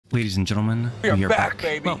Ladies and gentlemen, We are we are back,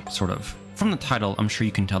 baby. Well, sort of. From the title, I'm sure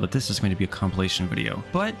you can tell that this is going to be a compilation video,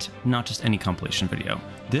 but not just any compilation video.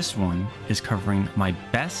 This one is covering my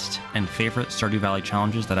best and favorite Stardew Valley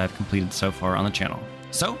challenges that I've completed so far on the channel.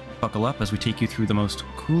 So, buckle up as we take you through the most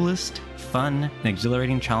coolest, fun, and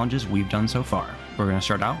exhilarating challenges we've done so far. We're going to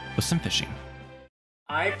start out with some fishing.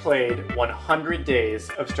 I played 100 days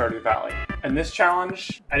of Stardew Valley, and this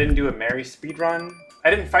challenge, I didn't do a merry speedrun, I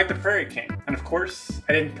didn't fight the Prairie King, and of course,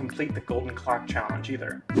 I didn't complete the Golden Clock challenge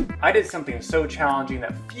either. I did something so challenging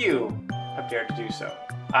that few have dared to do so.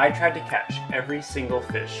 I tried to catch every single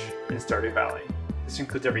fish in Stardew Valley. This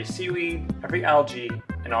includes every seaweed, every algae,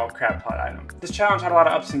 and all crab pot items. This challenge had a lot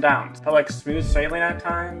of ups and downs. It felt like smooth sailing at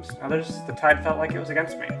times, others the tide felt like it was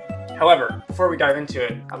against me. However, before we dive into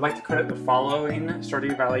it, I'd like to credit the following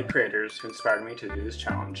Stardew Valley creators who inspired me to do this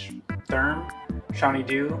challenge. Therm, Shawnee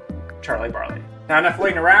Dew, Charlie Barley. Now enough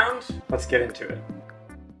waiting around, let's get into it.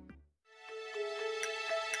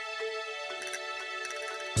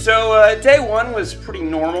 So day one was pretty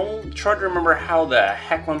normal. Tried to remember how the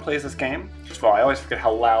heck one plays this game. First of all, I always forget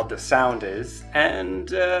how loud the sound is, and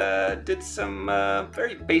did some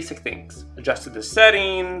very basic things. Adjusted the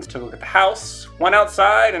settings, took a look at the house, went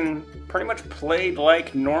outside, and pretty much played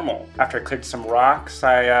like normal. After I cleared some rocks,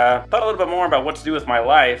 I thought a little bit more about what to do with my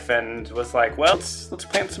life, and was like, well, let's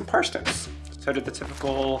plant some parsnips. So I did the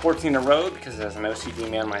typical 14 in a row because as an OCD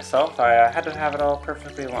man myself, I had to have it all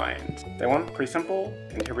perfectly aligned. Day one, pretty simple,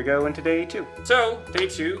 and here we go into day two. So, day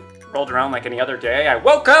two rolled around like any other day. I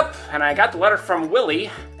woke up and I got the letter from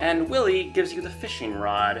Willie, and Willie gives you the fishing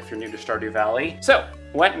rod if you're new to Stardew Valley. So,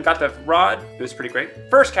 went and got the rod, it was pretty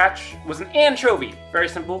great. First catch was an anchovy. Very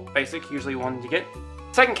simple, basic, usually one you get.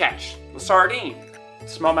 Second catch was sardine.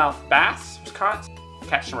 Smallmouth bass was caught.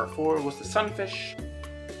 Catch number 4 was the sunfish.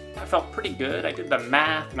 I felt pretty good. I did the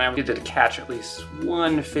math, and I did catch at least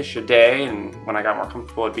one fish a day, and when I got more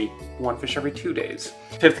comfortable, it'd be one fish every 2 days.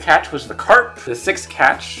 Fifth catch was the carp. The sixth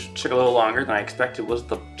catch took a little longer than I expected, was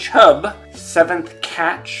the chub. Seventh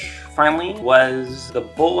catch, finally, was the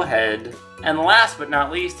bullhead. And last but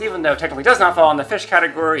not least, even though it technically does not fall in the fish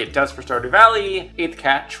category, it does for Stardew Valley, eighth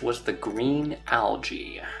catch was the green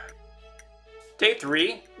algae. Day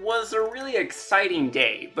 3 was a really exciting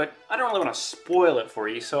day, but I don't really want to spoil it for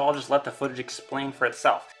you, so I'll just let the footage explain for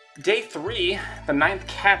itself. Day 3, the 9th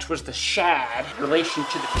catch was the shad, relation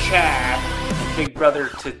to the Chad, big brother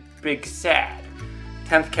to Big Sad.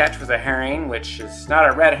 10th catch was a herring, which is not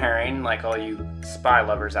a red herring like all you spy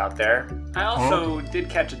lovers out there. I also did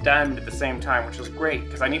catch a diamond at the same time, which was great,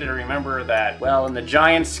 because I needed to remember that, well, in the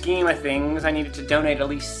giant scheme of things, I needed to donate at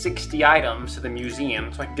least 60 items to the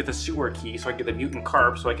museum so I could get the sewer key, so I could get the mutant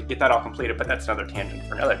carp, so I could get that all completed, but that's another tangent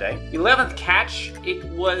for another day. 11th catch, it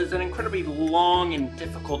was an incredibly long and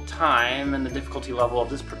difficult time, and the difficulty level of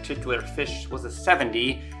this particular fish was a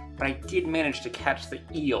 70, but I did manage to catch the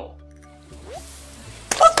eel.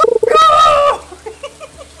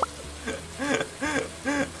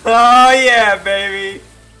 Oh yeah, baby!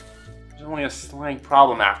 There's only a slight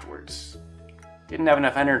problem afterwards. Didn't have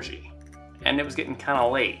enough energy, and it was getting kind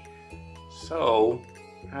of late. So,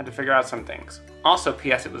 I had to figure out some things. Also,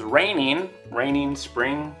 P.S. it was raining. Raining,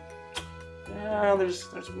 spring. Yeah, there's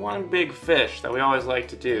one big fish that we always like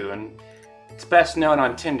to do, and it's best known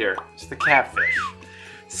on Tinder. It's the catfish.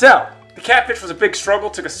 So, the catfish was a big struggle,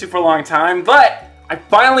 took a super long time, but I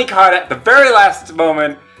finally caught it at the very last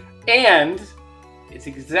moment, and it's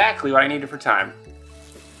exactly what I needed for time.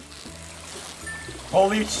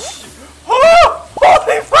 Holy sh... Oh!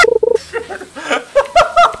 Holy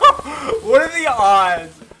What are the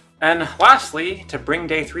odds? And lastly, to bring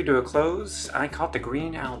day 3 to a close, I caught the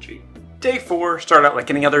green algae. Day 4 started out like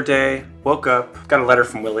any other day. Woke up, got a letter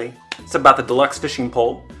from Willie. It's about the deluxe fishing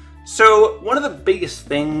pole. So one of the biggest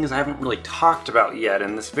things I haven't really talked about yet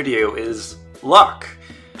in this video is luck.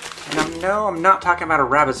 And no, I'm not talking about a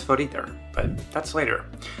rabbit's foot either, but that's later.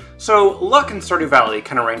 So luck in Stardew Valley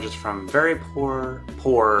kind of ranges from very poor,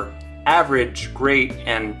 average, great,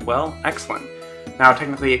 and, well, excellent. Now,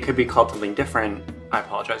 technically it could be called something different. I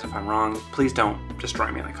apologize if I'm wrong. Please don't destroy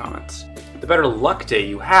me in the comments. The better luck day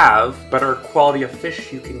you have, better quality of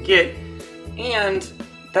fish you can get, and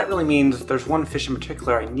that really means there's one fish in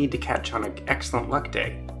particular I need to catch on an excellent luck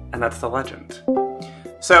day, and that's the legend.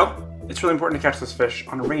 So, it's really important to catch this fish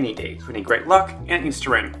on a rainy day. So we need great luck, and it needs to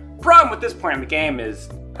rain. Problem with this point in the game is,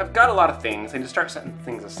 I've got a lot of things, and to start setting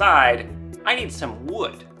things aside, I need some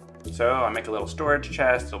wood. So I make a little storage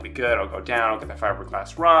chest, it'll be good, I'll go down, I'll get the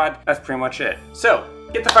fiberglass rod. That's pretty much it. So,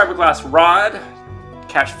 get the fiberglass rod,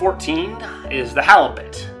 catch 14 is the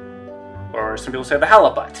halibut. Or some people say the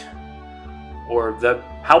halibut. Or the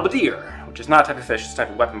halberdier, which is not a type of fish, it's a type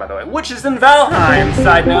of weapon, by the way, which is in Valheim.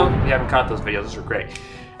 Side note, if you haven't caught those videos, those are great.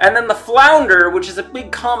 And then the flounder, which is a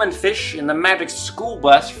big common fish in the Magic School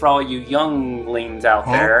Bus for all you younglings out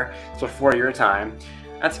there. It's before your time.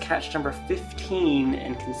 That's catch number 15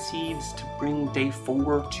 and concedes to bring day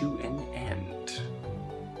 4 to an end.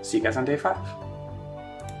 See you guys on day 5.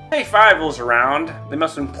 Day 5 rolls around, the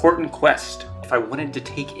most important quest, if I wanted to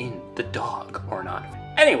take in the dog or not.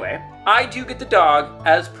 Anyway, I do get the dog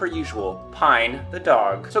as per usual, Pine the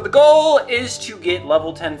dog. So the goal is to get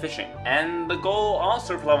level 10 fishing. And the goal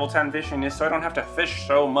also for level 10 fishing is so I don't have to fish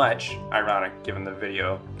so much, ironic given the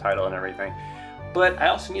video title and everything. But I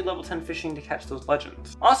also need level 10 fishing to catch those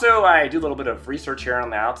legends. Also, I do a little bit of research here on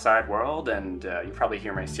the outside world, and you probably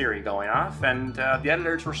hear my Siri going off, and the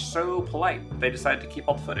editors were so polite, they decided to keep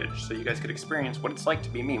all the footage so you guys could experience what it's like to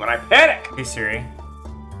be me when I panic! Hey Siri,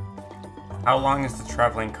 how long is the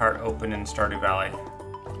traveling cart open in Stardew Valley?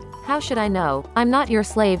 How should I know? I'm not your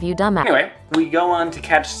slave, you dumbass. Anyway, we go on to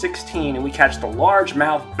catch 16, and we catch the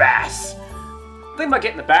largemouth bass. I'm thinking about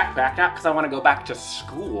getting the backpack, not because I want to go back to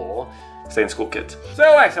school. Stay in school, kids.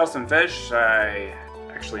 So I sell some fish. I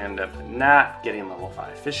actually end up not getting level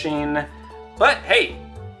 5 fishing. But hey,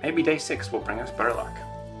 maybe day 6 will bring us better luck.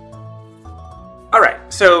 Alright,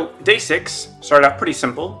 so day 6 started out pretty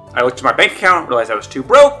simple. I looked at my bank account, realized I was too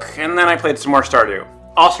broke, and then I played some more Stardew.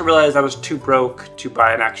 Also realized I was too broke to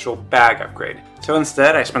buy an actual bag upgrade. So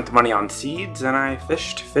instead, I spent the money on seeds, and I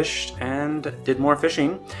fished, and did more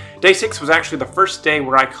fishing. Day 6 was actually the first day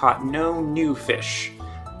where I caught no new fish.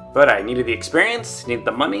 But I needed the experience, needed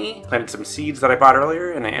the money, planted some seeds that I bought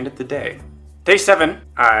earlier, and I ended the day. Day 7,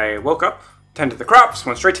 I woke up, tended the crops,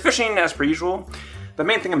 went straight to fishing as per usual. The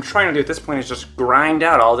main thing I'm trying to do at this point is just grind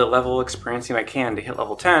out all the level experiencing I can to hit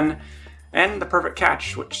level 10, and the perfect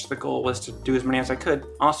catch, which the goal was to do as many as I could,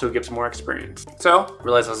 also gives more experience. So,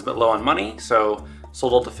 realized I was a bit low on money, so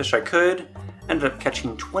sold all the fish I could, ended up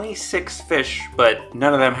catching 26 fish, but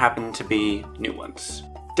none of them happened to be new ones.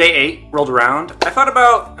 Day 8 rolled around. I thought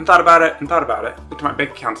about it, looked at my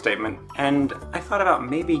bank account statement, and I thought about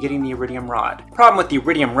maybe getting the iridium rod. Problem with the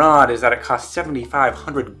iridium rod is that it costs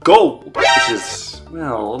 7,500 gold, which is,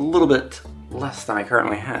 well, a little bit less than I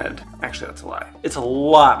currently had. Actually, that's a lie. It's a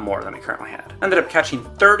lot more than I currently had. Ended up catching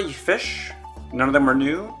 30 fish, none of them were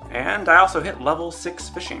new, and I also hit level 6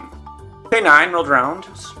 fishing. Day 9 rolled around,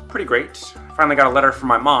 it was pretty great. Finally got a letter from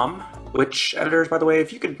my mom, which, editors, by the way,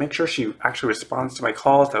 if you could make sure she actually responds to my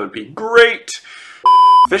calls, that would be great.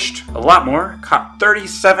 Fished a lot more, caught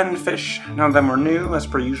 37 fish, none of them were new, as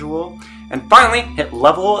per usual, and finally hit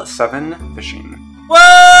level 7 fishing.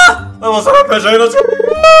 Whoa! Level 7 fishing, let's go!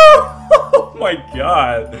 Oh my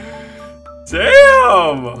god.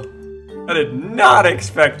 Damn! I did not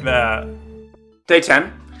expect that. Day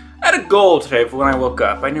 10. I had a goal today for when I woke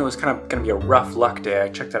up. I knew it was kind of going to be a rough luck day. I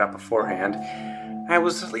checked that out beforehand. I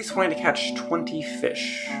was at least wanting to catch 20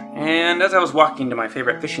 fish. And as I was walking to my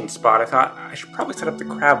favorite fishing spot, I thought I should probably set up the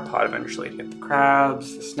crab pot eventually to get the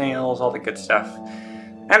crabs, the snails, all the good stuff.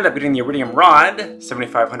 Ended up getting the iridium rod,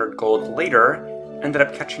 7,500 gold later, ended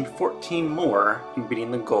up catching 14 more and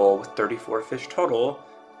beating the goal with 34 fish total,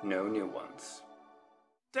 no new ones.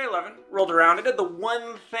 Day 11 rolled around. I did the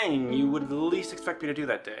one thing you would least expect me to do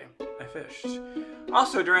that day. I fished.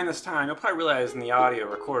 Also, during this time, you'll probably realize in the audio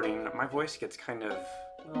recording, my voice gets kind of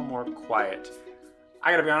a little more quiet.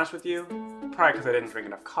 I gotta be honest with you, probably because I didn't drink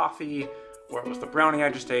enough coffee, or it was the brownie I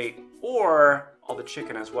just ate, or all the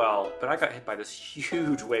chicken as well, but I got hit by this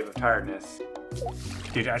huge wave of tiredness.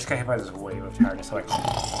 Dude, I just got hit by this wave of tiredness, like,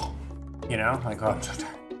 you know? Like, oh, I'm so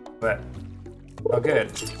tired. But, oh good.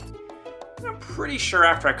 I'm pretty sure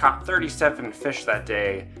after I caught 37 fish that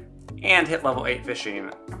day and hit level 8 fishing,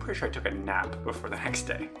 I'm pretty sure I took a nap before the next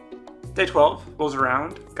day. Day 12 rolls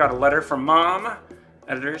around, got a letter from mom.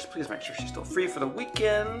 Editors, please make sure she's still free for the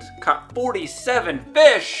weekend. Caught 47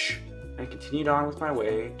 fish and continued on with my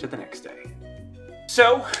way to the next day.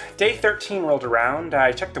 So, day 13 rolled around.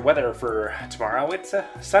 I checked the weather for tomorrow. It's a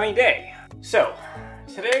sunny day. So,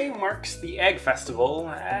 today marks the Egg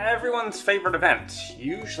Festival, everyone's favorite event.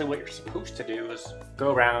 Usually what you're supposed to do is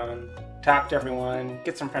go around, talk to everyone,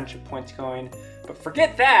 get some friendship points going, but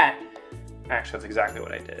forget that! Actually, that's exactly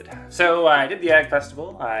what I did. So I did the Egg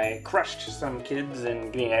Festival, I crushed some kids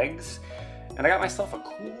in getting eggs, and I got myself a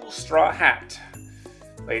cool straw hat.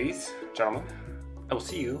 Ladies, gentlemen, I will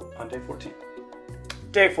see you on day 14.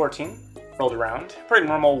 Day 14. Rolled around. Pretty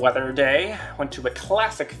normal weather day. Went to a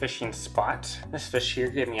classic fishing spot. This fish here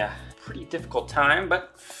gave me a pretty difficult time,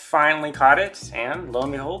 but finally caught it, and lo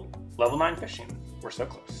and behold, level 9 fishing. We're so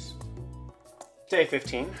close. Day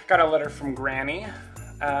 15. Got a letter from Granny.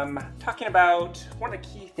 talking about one of the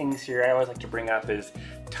key things here I always like to bring up is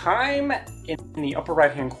time in the upper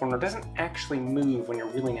right hand corner doesn't actually move when you're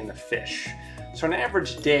reeling in the fish. So an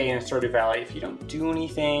average day in Stardew Valley, if you don't do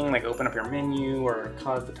anything like open up your menu or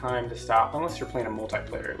cause the time to stop, unless you're playing a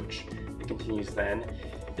multiplayer, which it continues then,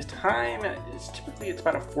 this time is typically it's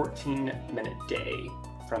about a 14-minute day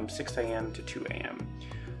from 6 a.m. to 2 a.m.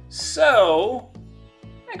 So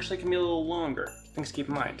actually it can be a little longer. Things to keep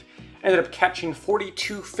in mind. I ended up catching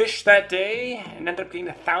 42 fish that day and ended up getting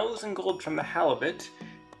 1,000 gold from the halibut,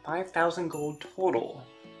 5,000 gold total.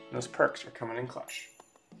 And those perks are coming in clutch.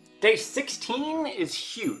 Day 16 is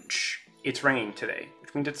huge. It's raining today,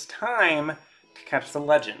 which means it's time to catch the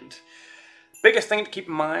legend. Biggest thing to keep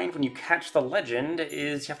in mind when you catch the legend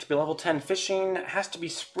is you have to be level 10 fishing, it has to be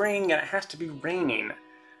spring, and it has to be raining.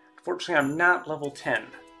 Unfortunately, I'm not level 10.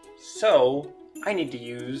 So I need to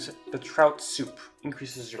use the trout soup.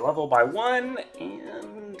 Increases your level by 1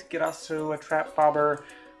 and get also a trap bobber.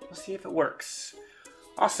 We'll see if it works.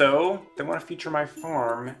 Also, they want to feature my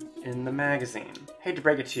farm in the magazine. Hate to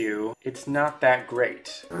break it to you, it's not that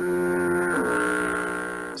great.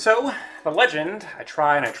 So, the legend, I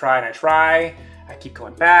try and I try and I try. I keep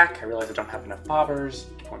going back, I realize I don't have enough bobbers.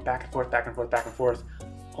 Keep going back and forth, back and forth, back and forth.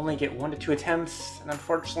 Only get 1 to 2 attempts, and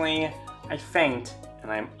unfortunately, I faint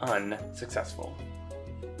and I am unsuccessful.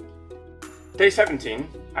 Day 17,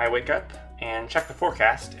 I wake up and check the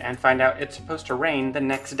forecast and find out it's supposed to rain the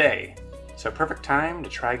next day. So perfect time to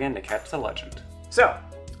try again to catch the legend. So,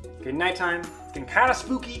 it's getting nighttime, it's getting kind of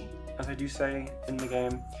spooky, as I do say in the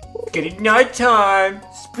game. It's getting nighttime,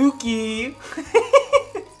 spooky.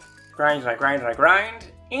 Grind and I grind and I grind,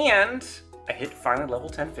 and I hit finally level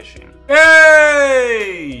 10 fishing.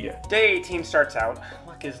 Hey! Day 18 starts out,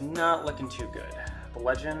 luck is not looking too good. The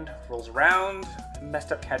legend rolls around,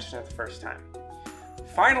 messed up catching it the first time.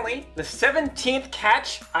 Finally, the 17th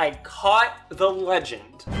catch, I caught the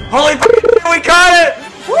legend. Holy shit, we caught it!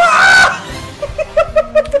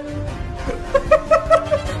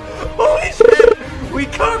 Holy shit, we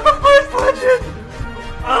caught the first legend!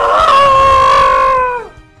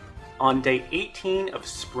 Ah! On day 18 of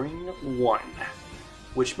Spring 1,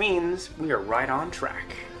 which means we are right on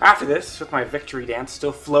track. After this, with my victory dance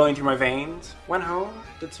still flowing through my veins, went home,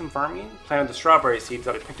 did some farming, planted the strawberry seeds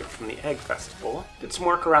that I picked up from the egg festival, did some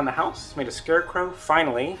work around the house, made a scarecrow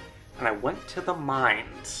finally, and I went to the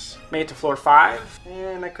mines. Made it to floor 5,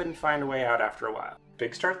 and I couldn't find a way out after a while.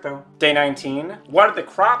 Big start though. Day 19, watered the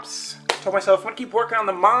crops, told myself I'm gonna keep working on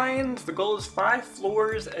the mines, the goal is 5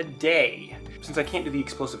 floors a day. Since I can't do the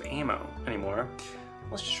explosive ammo anymore,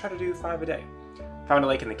 let's just try to do 5 a day. Found a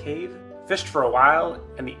lake in the cave, fished for a while,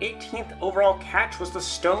 and the 18th overall catch was the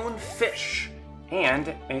stone fish,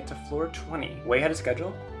 and made it to floor 20. Way ahead of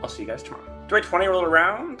schedule. I'll see you guys tomorrow. Day 20 rolled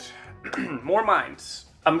around, more mines.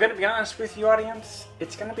 I'm gonna be honest with you, audience,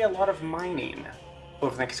 it's gonna be a lot of mining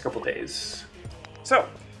over the next couple days. So,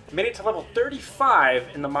 made it to level 35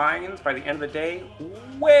 in the mines by the end of the day,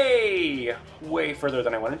 way further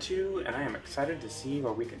than I wanted to, and I am excited to see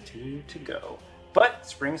where we continue to go. But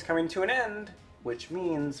spring's coming to an end, which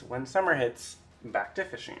means when summer hits, back to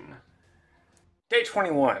fishing. Day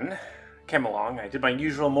 21 came along. I did my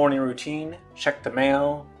usual morning routine, checked the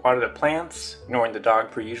mail, watered the plants, ignoring the dog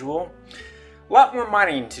per usual. A lot more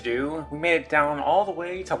mining to do. We made it down all the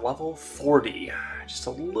way to level 40. Just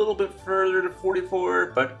a little bit further to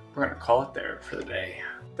 44, but we're gonna call it there for the day.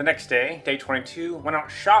 The next day, day 22, went out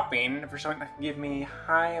shopping for something that could give me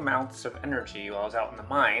high amounts of energy while I was out in the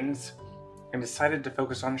mines, and decided to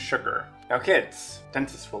focus on sugar. Now kids,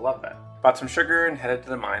 dentists will love that. Bought some sugar and headed to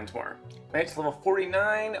the mines more. Made it to level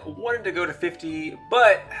 49, wanted to go to 50,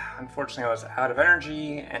 but unfortunately I was out of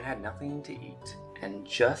energy and had nothing to eat, and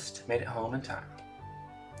just made it home in time.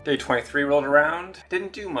 Day 23 rolled around,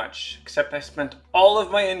 didn't do much, except I spent all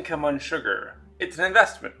of my income on sugar. It's an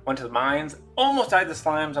investment. Went to the mines, almost died the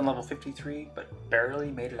slimes on level 53, but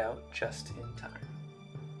barely made it out just in time.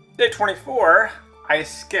 Day 24, I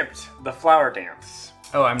skipped the flower dance.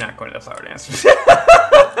 Oh, I'm not going to the flower dance.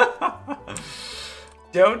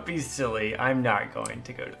 Don't be silly. I'm not going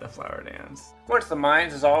to go to the flower dance. Went to the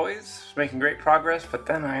mines as always, making great progress, but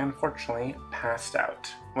then I unfortunately passed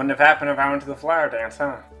out. Wouldn't have happened if I went to the flower dance,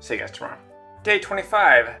 huh? See you guys tomorrow. Day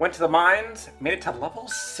 25. Went to the mines, made it to level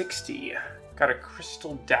 60. Got a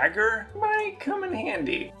crystal dagger. Might come in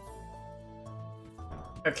handy.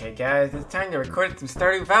 Okay guys, it's time to record some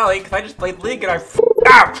Stardew Valley because I just played League and I f***ed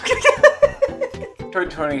up! Day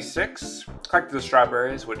 26, collected the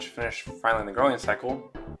strawberries, which finished finally the growing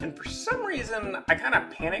cycle. And for some reason, I kind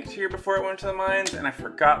of panicked here before I went to the mines and I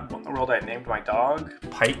forgot what in the world I named my dog.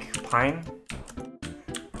 Pine?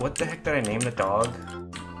 What the heck did I name the dog?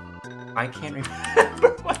 I can't remember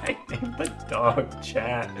what I named the dog,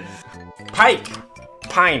 chat. Pike!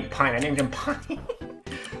 Pine. I named him Pine.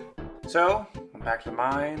 So, I'm back to the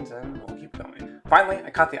mines and we'll keep going. Finally, I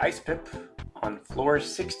caught the ice pip on floor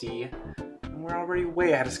 60 and we're already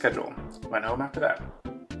way ahead of schedule. Went home after that.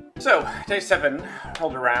 So, day 7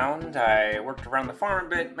 rolled around. I worked around the farm a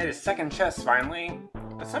bit, made a second chest finally.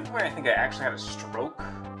 At some point, I think I actually had a stroke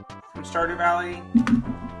from Stardew Valley.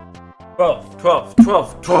 12.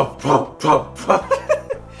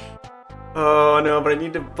 Oh no, but I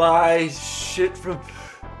need to buy shit from...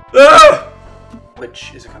 Ah!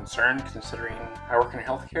 Which is a concern considering I work in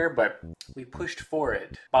healthcare, but we pushed for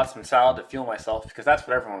it. Bought some salad to fuel myself because that's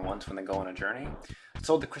what everyone wants when they go on a journey.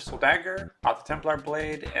 Sold the crystal dagger, bought the Templar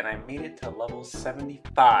blade, and I made it to level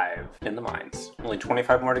 75 in the mines. Only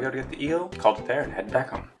 25 more to go to get the eel. Called it there and head back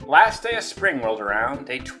home. Last day of spring rolled around,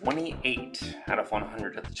 day 28 out of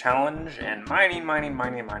 100 of the challenge, and mining,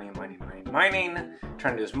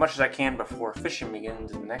 trying to do as much as I can before fishing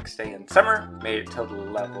begins the next day in summer. Made it to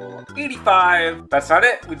level 85. That's not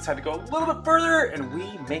it. We decided to go a little bit further, and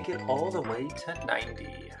we make it all the way to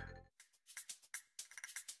 90.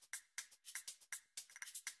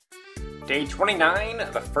 Day 29,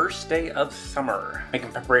 the first day of summer.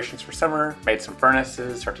 Making preparations for summer, made some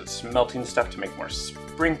furnaces, started smelting stuff to make more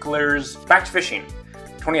sprinklers. Back to fishing.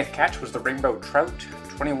 20th catch was the rainbow trout.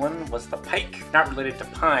 21 was the pike, not related to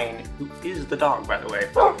Pine, who is the dog, by the way.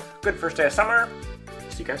 Good first day of summer.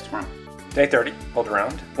 See you guys tomorrow. Day 30, hold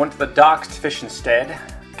around. Went to the docks to fish instead.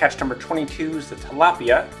 Catch number 22 is the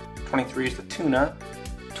tilapia. 23 is the tuna.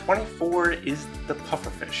 24 is the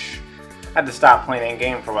pufferfish. I had to stop playing that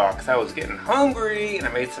game for a while because I was getting hungry and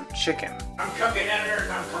I made some chicken. I'm cooking editor,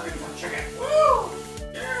 I'm cooking some chicken. Woo!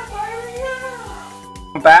 Yeah, baby,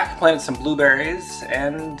 yeah! I'm back, planted some blueberries,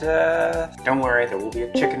 and don't worry, there will be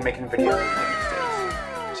a chicken making video in the next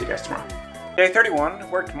days. See you guys tomorrow. Day 31,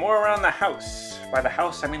 worked more around the house. By the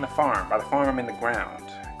house, I mean the farm. By the farm, I mean the ground.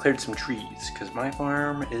 Cleared some trees, because my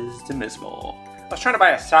farm is dismal. I was trying to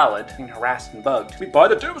buy a salad, being harassed and bugged. We buy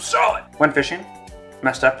the damn salad! Went fishing.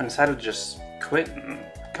 Messed up and decided to just quit and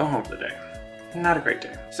go home for the day. Not a great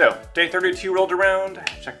day. So, day 32 rolled around,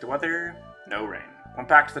 checked the weather, no rain. Went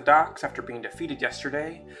back to the docks after being defeated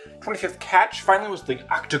yesterday. 25th catch finally was the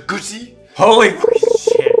octogussy. Holy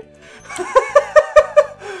shit.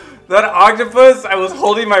 That octopus, I was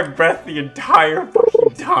holding my breath the entire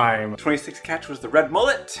fucking time. 26th catch was the red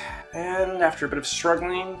mullet. And after a bit of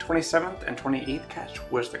struggling, 27th and 28th catch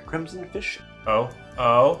was the crimson fish. Let's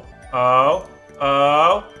go!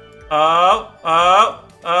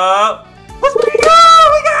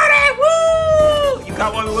 We got it! Woo! You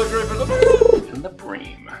got one of the literary for the And the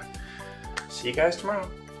bream. See you guys tomorrow.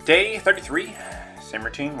 Day 33. Same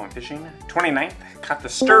routine, went fishing. 29th, caught the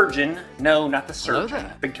sturgeon. No, not the surgeon.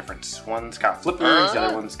 Big difference. One's got flippers, the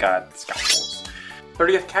other one's got scalpels.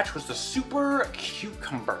 30th catch was the super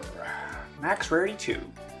cucumber. Max rarity 2.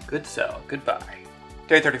 Good sell. Goodbye.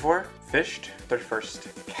 Day 34, fished.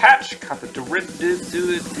 31st catch, caught the Darude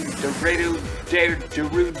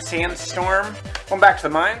sandstorm. Went back to the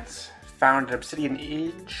mines, found an obsidian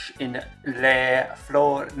edge in Le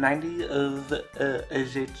Floor 90 of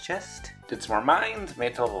the chest. Did some more mines, made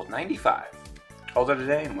it to level 95. Called it a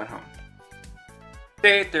day and went home.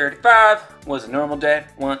 Day 35 was a normal day.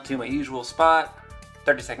 Went to my usual spot.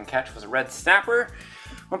 32nd catch was a red snapper.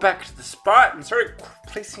 Went back to the spot and started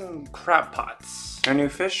placing crab pots. No new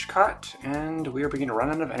fish caught, and we were beginning to run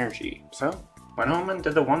out of energy. So, went home and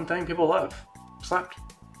did the one thing people love. Slept.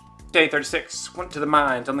 Day 36, went to the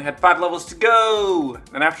mines, only had 5 levels to go!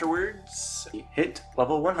 Then afterwards, hit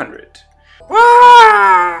level 100.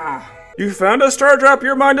 Ah! You found a star drop,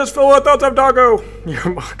 your mind is full of thoughts of doggo!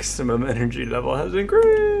 Your maximum energy level has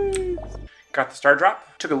increased! Got the star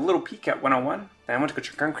drop, took a little peek at 101, then went to go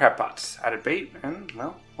check on crab pots, added bait, and,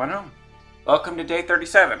 well, went home. Welcome to day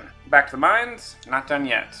 37. Back to the mines, not done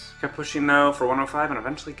yet. Kept pushing though for 105 and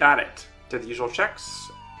eventually got it. Did the usual checks,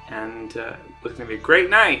 and it was gonna be a great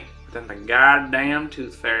night. But then the goddamn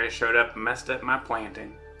tooth fairy showed up and messed up my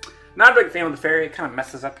planting. Not a big fan of the fairy, it kind of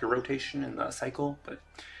messes up your rotation in the cycle, but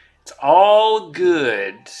it's all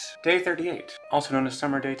good. Day 38, also known as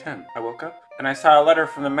summer day 10. I woke up and I saw a letter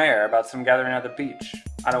from the mayor about some gathering at the beach.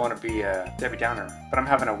 I don't want to be a Debbie Downer, but I'm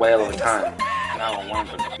having a whale of a time. And I don't want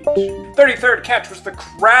to go to the beach. 33rd catch was the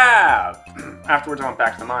crab! Afterwards I went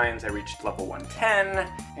back to the mines, I reached level 110,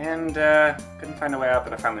 and couldn't find a way out,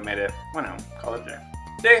 but I finally made it. Went home, call it a day.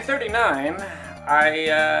 Day 39,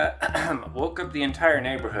 I woke up the entire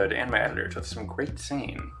neighborhood and my editors with some great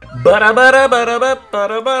singing.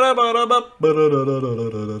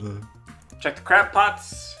 Check the crab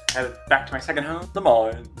pots, headed back to my second home, the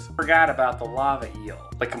mines. Forgot about the lava eel,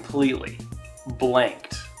 like completely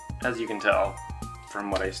blanked, as you can tell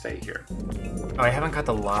from what I say here. Oh, I haven't got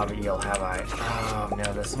the lava eel, have I? Oh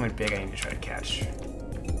no, there's something big I need to try to catch.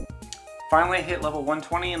 Finally, I hit level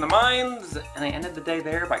 120 in the mines, and I ended the day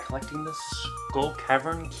there by collecting the Skull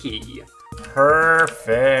Cavern key.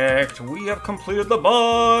 Perfect. We have completed the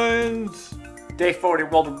mines. Day 40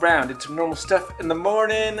 rolled around, did some normal stuff in the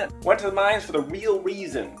morning, went to the mines for the real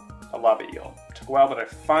reason, a lava eel. Took a while, but I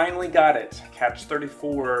finally got it. Catch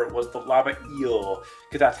 34 was the lava eel,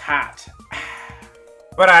 because that's hot.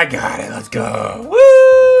 But I got it, let's go.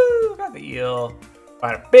 Woo! Got the eel.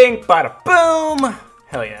 Bada bing, bada boom.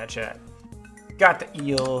 Hell yeah, chat. Got the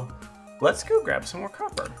eel. Let's go grab some more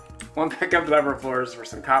copper. One pickup lever floors for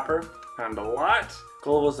some copper. Found a lot.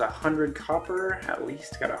 Goal was 100 copper, at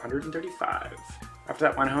least got 135. After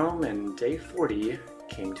that, went home, and day 40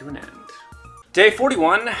 came to an end. Day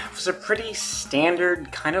 41 was a pretty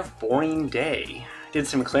standard, kind of boring day. Did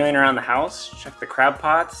some clearing around the house, checked the crab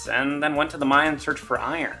pots, and then went to the mine and searched for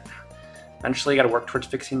iron. Eventually got to work towards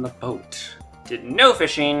fixing the boat. Did no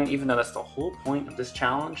fishing, even though that's the whole point of this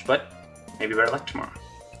challenge, but maybe better luck tomorrow.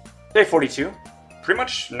 Day 42. Pretty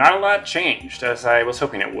much not a lot changed, as I was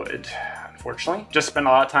hoping it would. Unfortunately, just spent a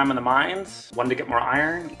lot of time in the mines, wanted to get more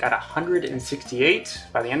iron, got 168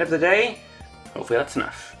 by the end of the day. Hopefully that's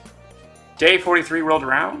enough. Day 43 rolled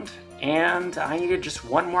around, and I needed just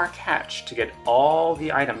one more catch to get all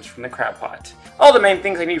the items from the crab pot. All the main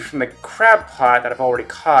things I need from the crab pot that I've already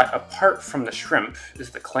caught, apart from the shrimp, is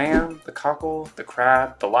the clam, the cockle, the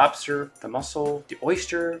crab, the lobster, the mussel, the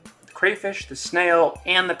oyster, the crayfish, the snail,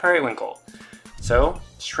 and the periwinkle. So,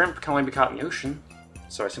 shrimp can only be caught in the ocean,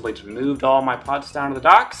 so I simply just moved all my pots down to the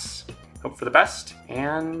docks, hope for the best,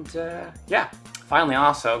 and yeah. Finally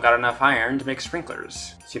also got enough iron to make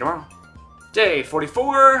sprinklers. See you tomorrow. Day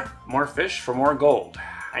 44, more fish for more gold.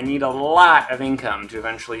 I need a lot of income to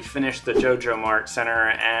eventually finish the JoJo Mart Center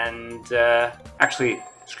and actually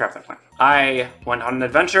scrap that plan. I went on an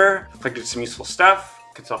adventure, collected some useful stuff,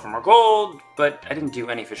 could sell for more gold, but I didn't do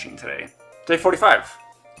any fishing today. Day 45.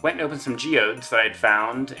 Went and opened some geodes that I'd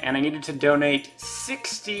found, and I needed to donate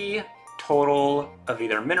 60 total of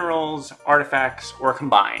either minerals, artifacts, or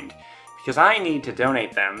combined, because I need to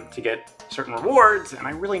donate them to get certain rewards, and I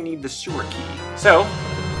really need the sewer key. So,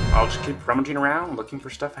 I'll just keep rummaging around, looking for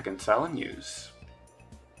stuff I can sell and use.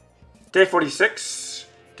 Day 46.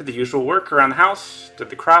 Did the usual work around the house, did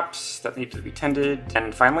the crops that needed to be tended,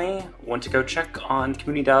 and finally, went to go check on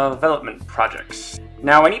community development projects.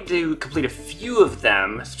 Now, I need to complete a few of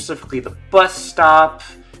them, specifically the bus stop,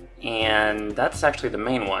 and that's actually the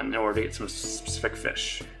main one in order to get some specific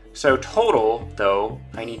fish. So total, though,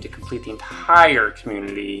 I need to complete the entire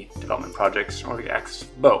community development projects in order to get access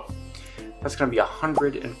to the boat. That's going to be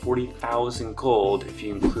 140,000 gold if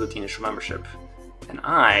you include the initial membership, and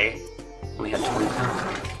I only had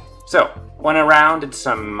 20,000. So, went around, did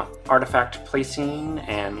some artifact placing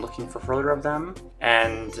and looking for further of them,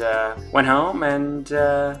 and went home and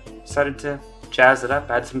decided to jazz it up,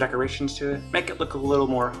 add some decorations to it, make it look a little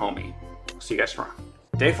more homey. See you guys tomorrow.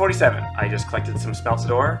 Day 47, I just collected some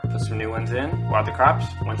Smeltador, put some new ones in, watered the crops,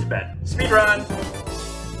 went to bed. Speedrun!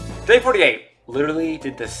 Day 48, literally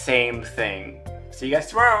did the same thing. See you guys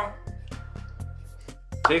tomorrow.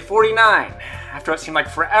 Day 49, after what seemed like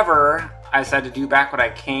forever, I decided to do back what I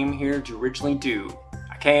came here to originally do.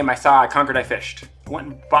 I came, I saw, I conquered, I fished. I went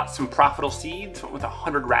and bought some profitable seeds, went with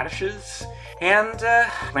 100 radishes, and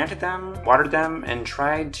planted them, watered them, and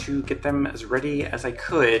tried to get them as ready as I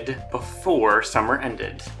could before summer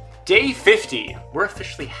ended. Day 50. We're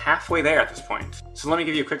officially halfway there at this point. So let me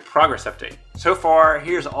give you a quick progress update. So far,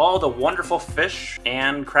 here's all the wonderful fish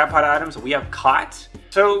and crab pot items that we have caught.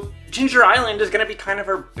 So Ginger Island is going to be kind of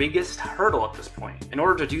our biggest hurdle at this point. In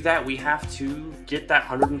order to do that, we have to get that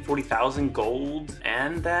 140,000 gold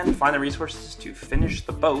and then find the resources to finish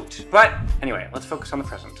the boat. But anyway, let's focus on the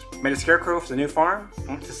present. Made a scarecrow for the new farm.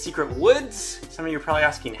 Went to Secret Woods. Some of you are probably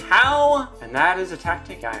asking how, and that is a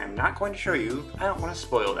tactic I am not going to show you. I don't want to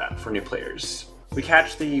spoil that for new players. We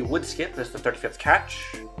catch the wood skip as the 35th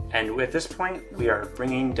catch, and at this point, we are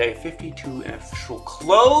bringing day 50 to an official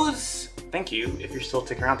close. Thank you if you're still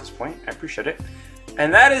sticking around at this point. I appreciate it.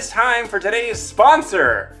 And that is time for today's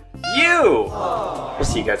sponsor, you! Aww. We'll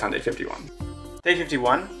see you guys on day 51. Day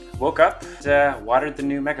 51, woke up, watered the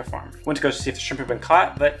new mega farm. Went to go see if the shrimp had been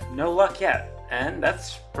caught, but no luck yet. And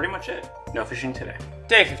that's pretty much it. No fishing today.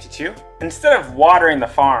 Day 52, instead of watering the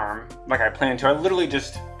farm like I planned to, I literally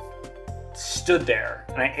just stood there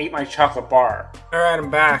and I ate my chocolate bar. All right, I'm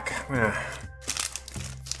back. I'm gonna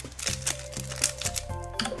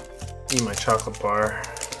eat my chocolate bar.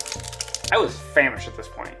 I was famished at this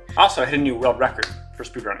point. Also, I hit a new world record for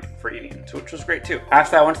speedrunning, for eating, which was great too.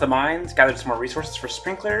 After that, I went to the mines, gathered some more resources for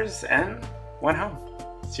sprinklers, and went home.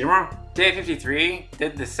 See you tomorrow. Day 53,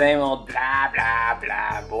 did the same old blah, blah,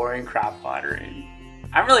 blah, boring crab pottery.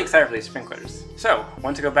 I'm really excited for these sprinklers. So,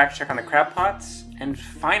 went to go back to check on the crab pots, and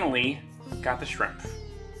finally got the shrimp.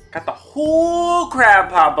 Got the whole crab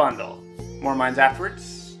pot bundle. More mines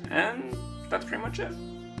afterwards, and that's pretty much it.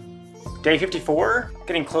 Day 54,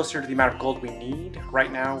 getting closer to the amount of gold we need.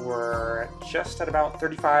 Right now we're just at about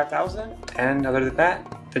 35,000. And other than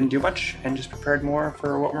that, didn't do much and just prepared more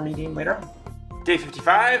for what we're needing later on. Day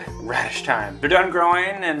 55, radish time. They're done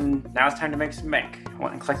growing and now it's time to make some bank. I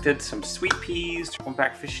went and collected some sweet peas, went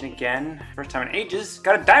back fishing again. First time in ages,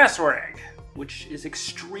 got a dinosaur egg, which is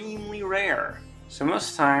extremely rare. So most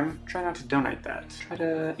of the time, try not to donate that. Try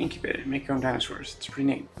to incubate it, make your own dinosaurs. It's pretty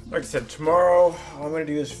neat. Like I said, tomorrow I'm gonna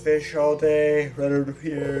do this fish all day, right over the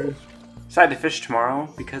piers. Decided to fish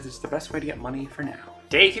tomorrow because it's the best way to get money for now.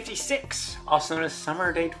 Day 56, also known as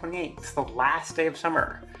Summer Day 28. It's the last day of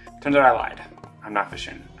summer. Turns out I lied. I'm not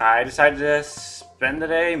fishing. I decided to spend the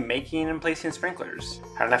day making and placing sprinklers.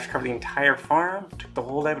 Had enough to cover the entire farm, took the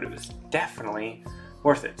whole day, but it was definitely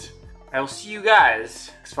worth it. I will see you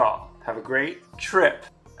guys next fall. Have a great trip.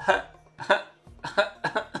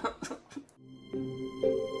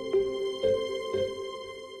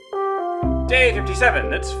 Day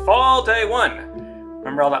 57, it's fall day 1.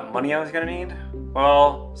 Remember all that money I was gonna need?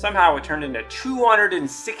 Well, somehow it turned into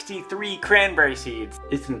 263 cranberry seeds.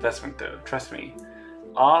 It's an investment though, trust me.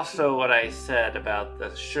 Also what I said about the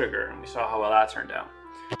sugar, and we saw how well that turned out.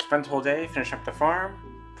 Spent the whole day finishing up the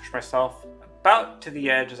farm, pushed myself about to the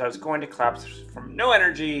edge as I was going to collapse from no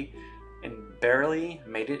energy, and barely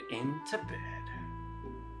made it into bed.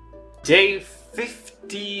 Day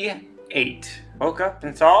 58. Woke up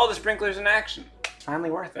and saw all the sprinklers in action. It's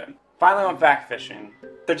finally worth it. Finally went back fishing.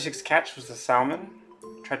 36 catch was the salmon.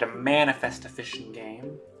 Tried to manifest a fishing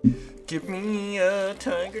game. Give me a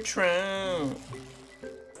tiger trout.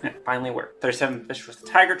 It finally worked. 37 fish was the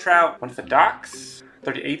tiger trout. Went to the docks.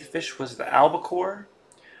 38th fish was the albacore.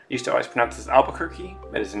 Used to always pronounce this Albuquerque.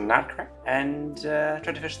 That is not correct. And tried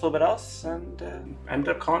to fish a little bit else and ended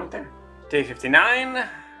up calling it there. Day 59.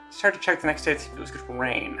 Started to check the next day to see if it was good for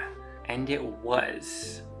rain. And it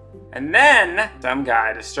was. And then some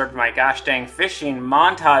guy disturbed my gosh dang fishing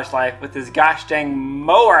montage life with his gosh dang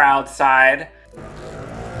mower outside.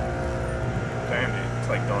 Damn dude, it's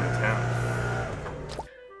like going to town.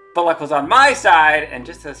 But luck was on my side, and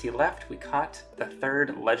just as he left, we caught the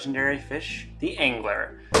third legendary fish, the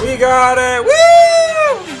angler. We got it!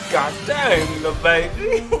 Woo! We got that angler,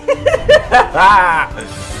 baby!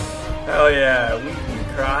 Hell yeah, we can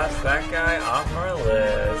cross that guy off our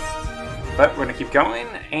list. But we're gonna keep going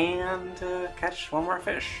and catch one more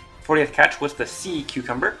fish. 40th catch was the sea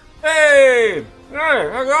cucumber. Hey! Hey,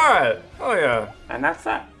 I got it! Oh yeah. And that's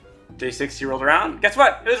that. Day 60 rolled around. Guess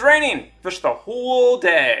what? It was raining! Fished the whole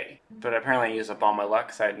day. But apparently I used up all my luck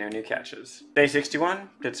because I had no new catches. Day 61,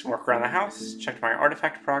 did some work around the house, checked my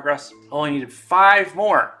artifact progress. Only needed 5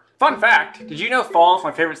 more. Fun fact, did you know fall is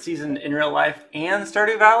my favorite season in real life and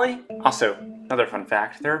Stardew Valley? Also, another fun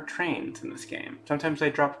fact, there are trains in this game. Sometimes they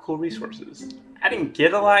drop cool resources. I didn't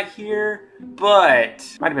get a lot here,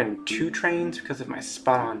 but might have been 2 trains because of my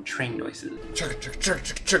spot-on train noises.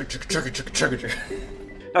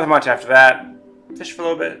 Nothing much after that. Fished for a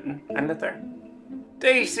little bit and ended there.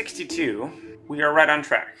 Day 62, we are right on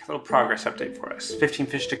track. A little progress update for us. 15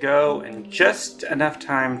 fish to go and just enough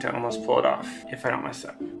time to almost pull it off if I don't mess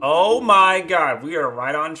up. Oh my god, we are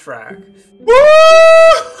right on track. Woo!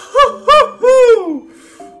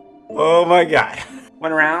 Oh my god.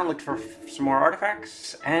 Went around, looked for some more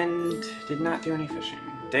artifacts, and did not do any fishing.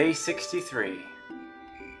 Day 63.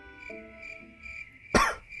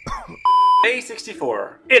 Day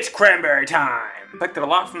 64. It's cranberry time! Collected a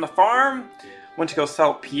lot from the farm. Went to go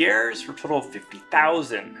sell Pierre's for a total of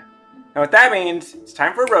 50,000. Now what that means, it's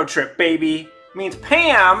time for a road trip, baby. It means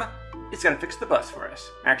Pam is gonna fix the bus for us.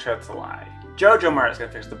 Actually, that's a lie. Jojo Mart is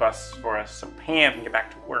gonna fix the bus for us so Pam can get back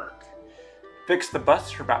to work. Fixed the bus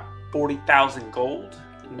for about 40,000 gold.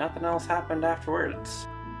 Nothing else happened afterwards.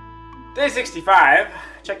 Day 65,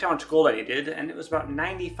 checked how much gold I needed, and it was about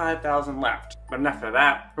 95,000 left. But enough of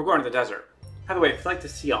that, we're going to the desert. By the way, if you'd like to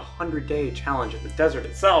see a 100-day challenge of the desert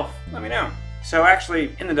itself, let me know. So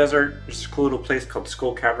actually, in the desert, there's a cool little place called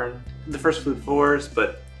Skull Cavern. Did the first food floors,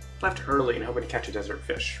 but left early and hoping to catch a desert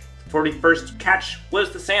fish. The 41st catch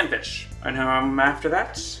was the sandfish. And after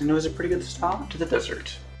that, and it was a pretty good start to the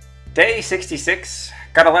desert. Day 66,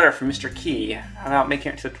 got a letter from Mr. Key about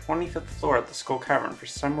making it to the 25th floor of the Skull Cavern for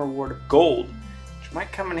some reward of gold, which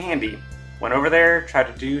might come in handy. Went over there, tried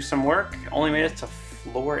to do some work, only made it to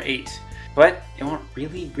floor 8. But it went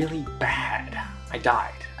really, really bad. I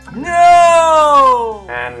died. No!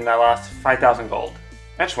 And I lost 5,000 gold.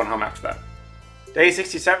 I just went home after that. Day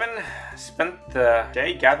 67, spent the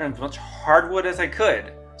day gathering as much hardwood as I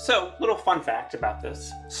could. So, little fun fact about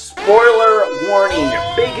this. Spoiler warning,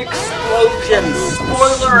 big explosion,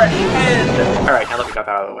 spoiler ahead! Alright, now that we got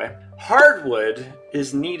that out of the way. Hardwood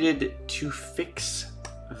is needed to fix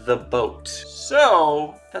the boat.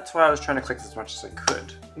 So, that's why I was trying to collect as much as I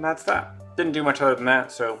could. And that's that. Didn't do much other than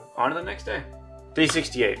that, so on to the next day. Day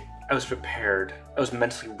 68. I was prepared. I was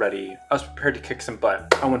mentally ready. I was prepared to kick some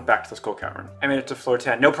butt. I went back to the Skull Cavern. I made it to floor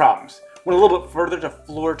 10, no problems. Went a little bit further to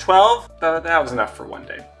floor 12. That was enough for one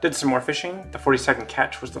day. Did some more fishing. The 42nd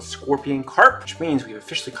catch was the scorpion carp, which means we've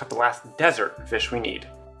officially caught the last desert fish we need.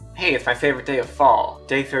 Hey, it's my favorite day of fall,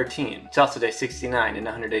 day 13. It's also day 69 in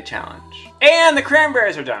the 100-day challenge. And the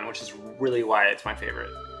cranberries are done, which is really why it's my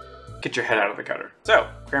favorite. Get your head out of the gutter. So,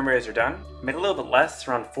 cranberries are done. Made a little bit less,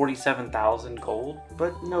 around 47,000 gold,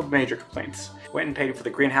 but no major complaints. Went and paid for the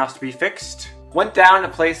greenhouse to be fixed. Went down to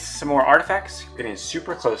place some more artifacts, getting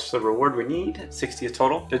super close to the reward we need, 60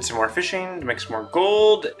 total. Did some more fishing to make some more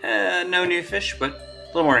gold. No new fish, but a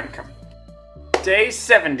little more income. Day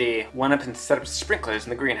 70, went up and set up sprinklers in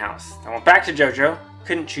the greenhouse. I went back to JoJo.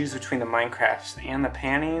 Couldn't choose between the Minecrafts and the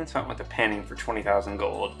panning, so I went with the panning for 20,000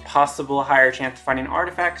 gold. Possible higher chance of finding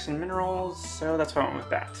artifacts and minerals, so that's why I went with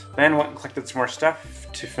that. Then went and collected some more stuff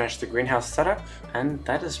to finish the greenhouse setup, and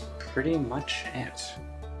that is pretty much it.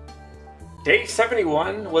 Day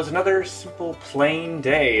 71 was another simple, plain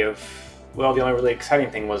day of, well, the only really exciting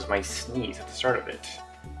thing was my sneeze at the start of it.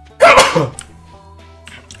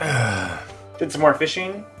 Did some more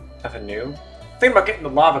fishing, nothing new. Thinking about getting the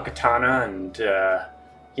lava katana and,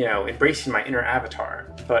 you know, embracing my inner avatar,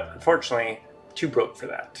 but unfortunately, too broke for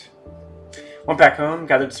that. Went back home,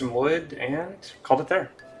 gathered some wood, and called it there.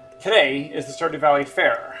 Today is the Stardew Valley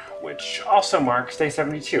Fair, which also marks day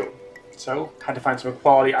 72. So, had to find some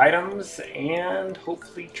quality items and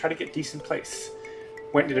hopefully try to get decent place.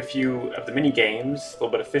 Went and did a few of the mini games, a little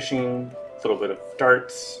bit of fishing, a little bit of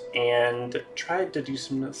darts, and tried to do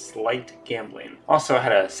some slight gambling. Also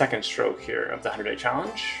had a second stroke here of the 100-day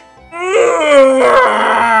challenge.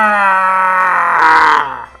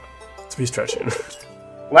 Let's be stretching.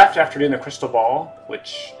 Left after doing the crystal ball,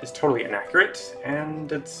 which is totally inaccurate, and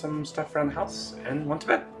did some stuff around the house, and went to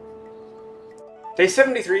bed. Day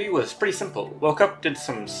 73 was pretty simple. Woke up, did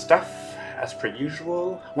some stuff as per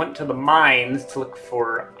usual. Went to the mines to look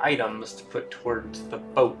for items to put towards the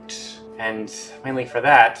boat. And mainly for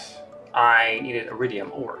that, I needed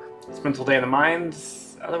iridium ore. Spent all day in the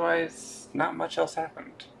mines, otherwise not much else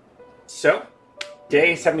happened. So,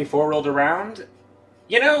 day 74 rolled around.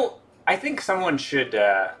 You know, I think someone should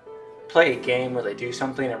play a game where they do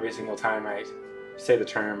something every single time I say the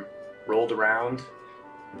term rolled around.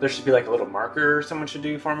 There should be like a little marker someone should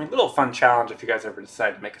do for me. A little fun challenge if you guys ever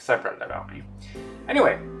decide to make a subreddit about me.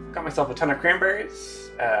 Anyway, got myself a ton of cranberries.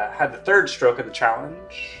 Had the third stroke of the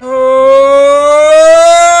challenge.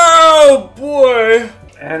 Oh boy!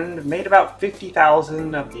 And made about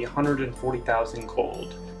 50,000 of the 140,000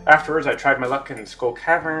 gold. Afterwards, I tried my luck in Skull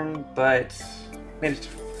Cavern, but made it to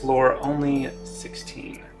floor only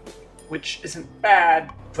 16. Which isn't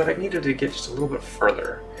bad, but I needed to get just a little bit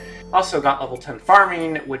further. Also got level 10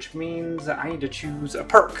 farming, which means I need to choose a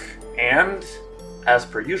perk. And, as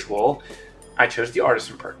per usual, I chose the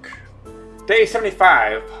artisan perk. Day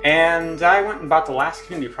 75, and I went and bought the last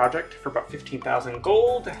community project for about 15,000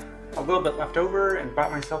 gold, a little bit left over, and bought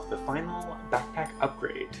myself the final backpack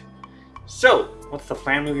upgrade. So, what's the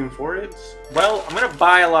plan moving forward? Well, I'm gonna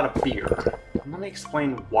buy a lot of beer. I'm gonna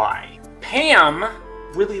explain why. Pam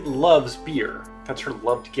really loves beer. That's her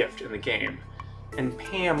loved gift in the game. And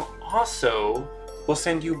Pam also will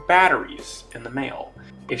send you batteries in the mail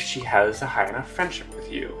if she has a high enough friendship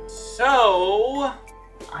with you. So,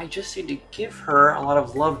 I just need to give her a lot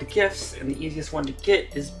of loved gifts, and the easiest one to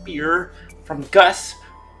get is beer from Gus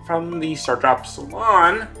from the Stardrop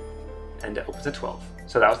Salon, and it opens at 12.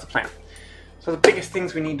 So that was the plan. So the biggest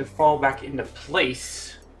things we need to fall back into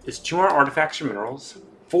place is 2 more artifacts or minerals,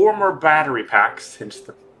 4 more battery packs, hence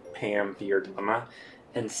the Pam beer dilemma,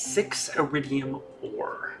 and 6 iridium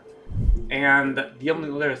ore. And the only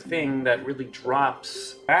other thing that really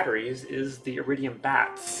drops batteries is the iridium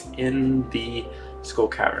bats in the Skull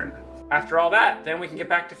Cavern. After all that, then we can get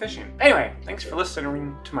back to fishing. Anyway, thanks for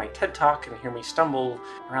listening to my TED Talk and hear me stumble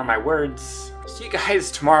around my words. See you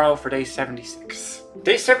guys tomorrow for day 76.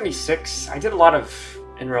 Day 76, I did a lot of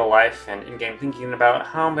in real life and in-game thinking about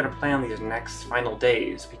how I'm going to play on these next final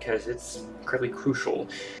days, because it's incredibly crucial.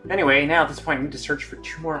 Anyway, now at this point I need to search for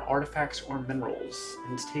 2 more artifacts or minerals,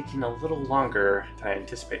 and it's taking a little longer than I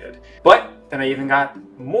anticipated. But then I even got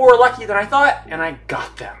more lucky than I thought, and I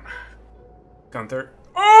got them. Gunther.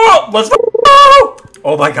 Oh, let's go!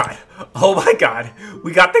 Oh my god. Oh my god.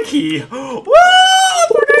 We got the key. Woo!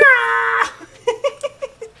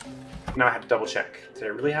 Now I had to double check. Did I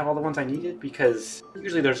really have all the ones I needed? Because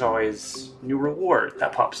usually there's always new reward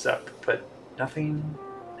that pops up, but nothing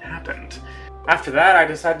happened. After that, I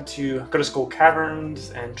decided to go to Skull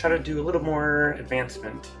Caverns and try to do a little more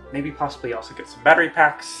advancement. Maybe possibly also get some battery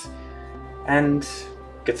packs and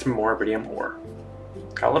get some more iridium ore.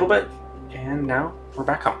 Got a little bit, and now we're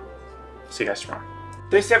back home. See you guys tomorrow.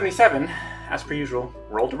 Day 77, as per usual,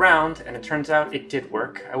 rolled around, and it turns out it did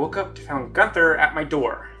work. I woke up to find Gunther at my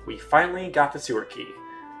door. We finally got the sewer key.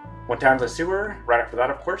 Went down to the sewer right after that,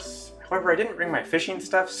 of course. However, I didn't bring my fishing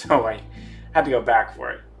stuff, so I had to go back for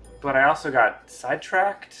it. But I also got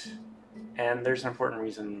sidetracked, and there's an important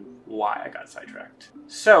reason why I got sidetracked.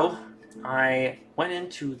 So, I went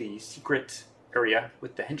into the secret area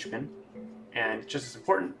with the henchmen, and it's just as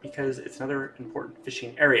important because it's another important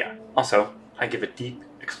fishing area. Also, I give a deep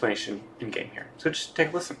explanation in-game here, so just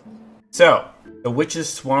take a listen. So, the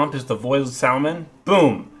Witch's Swamp is the Void Salmon.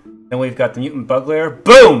 Boom! Then we've got the Mutant Bug Lair.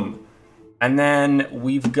 Boom! And then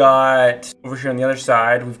we've got, over here on the other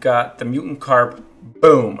side, we've got the Mutant Carp.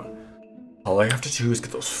 Boom! All I have to do is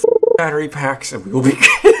get those battery packs and we will be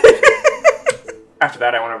After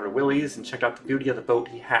that, I went over to Willie's and checked out the beauty of the boat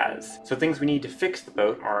he has. So things we need to fix the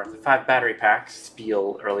boat are the 5 battery packs,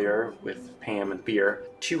 Spiel earlier with Pam and beer,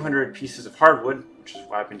 200 pieces of hardwood, which is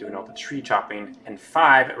why I've been doing all the tree chopping, and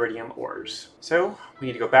 5 iridium ores. So we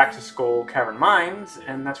need to go back to Skull Cavern Mines,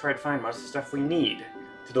 and that's where I'd find most of the stuff we need.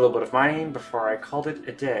 Did a little bit of mining before I called it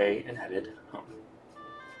a day and headed home.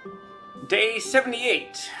 Day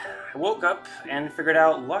 78. I woke up and figured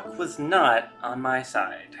out luck was not on my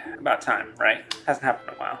side. About time, right? Hasn't happened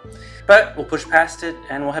in a while. But we'll push past it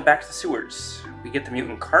and we'll head back to the sewers. We get the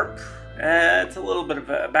mutant carp. It's a little bit of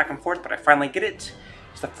a back and forth, but I finally get it.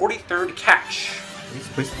 It's the 43rd catch.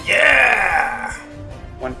 Yeah!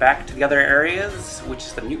 Went back to the other areas, which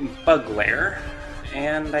is the mutant bug lair,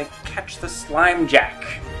 and I catch the slime jack.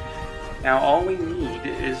 Now all we need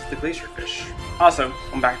is the glacier fish. Also,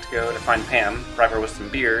 I'm back to go to find Pam, bribe her with some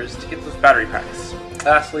beers to get those battery packs.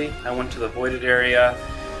 Lastly, I went to the voided area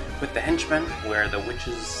with the henchmen, where the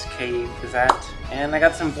witch's cave is at, and I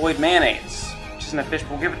got some void mayonnaise, which isn't a fish,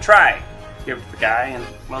 but we'll give it a try. Give it to the guy, and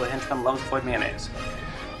well, the henchman loves void mayonnaise.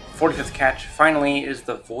 45th catch, finally, is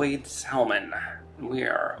the void salmon. We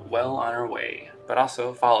are well on our way, but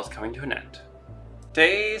also fall is coming to an end.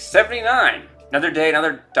 Day 79. Another day,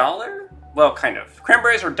 another dollar? Well, kind of.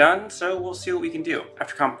 Cranberries are done, so we'll see what we can do.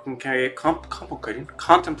 After contemplating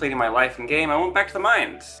my life in game, I went back to the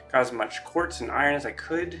mines. Got as much quartz and iron as I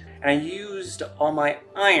could, and I used all my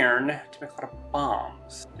iron to make a lot of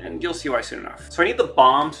bombs. And you'll see why soon enough. So I need the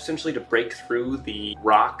bombs essentially to break through the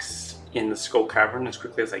rocks in the Skull Cavern as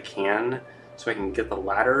quickly as I can, so I can get the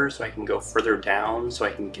ladder, so I can go further down, so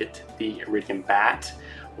I can get the iridium bat,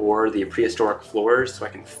 or the prehistoric floors, so I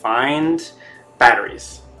can find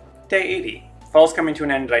batteries. Day 80. Fall's coming to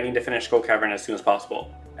an end, and I need to finish Skull Cavern as soon as possible.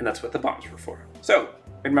 And that's what the bombs were for. So,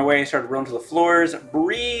 made my way, started rolling to the floors,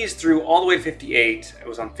 breezed through all the way to 58. I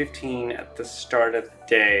was on 15 at the start of the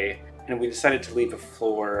day, and we decided to leave a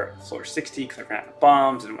floor 60, because I ran out of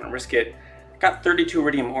bombs, didn't want to risk it. Got 32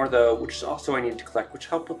 iridium ore though, which is also I needed to collect, which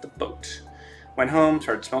helped with the boat. Went home,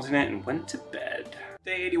 started smelting it, and went to bed.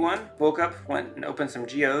 Day 81, woke up, went and opened some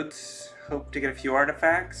geodes. Hoped to get a few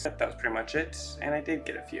artifacts. That was pretty much it, and I did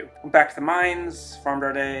get a few. Went back to the mines, farmed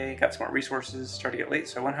our day, got some more resources, started to get late,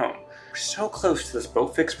 so I went home. We're so close to this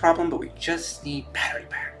boat fix problem, but we just need battery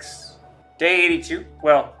packs. Day 82,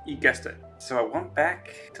 well, you guessed it. So I went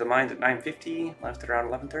back to the mines at 9:50, left at around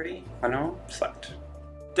 11:30, went home, slept.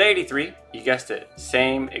 Day 83, you guessed it,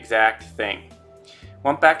 same exact thing.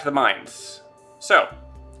 Went back to the mines. So,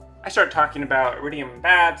 I started talking about iridium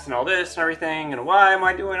bats and all this and everything, and why am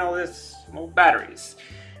I doing all this? Well, batteries.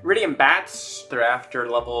 Iridium bats, they're after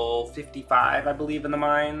level 55, I believe, in the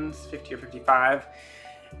mines, 50 or 55,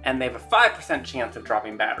 and they have a 5% chance of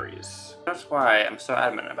dropping batteries. That's why I'm so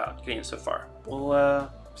adamant about getting it so far. We'll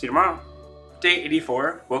see you tomorrow. Day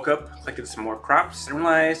 84, woke up, collected some more crops, and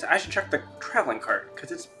realized I should check the traveling cart,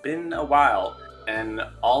 because it's been a while, and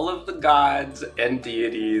all of the gods and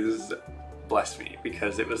deities blessed me,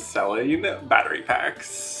 because it was selling battery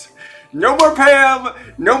packs. No more Pam,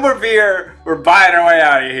 no more beer, we're buying our way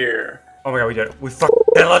out of here. Oh my god, we did it. We fucking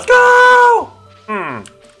did it. Let's go!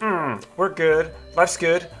 We're good. Life's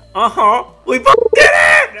good. We fucking did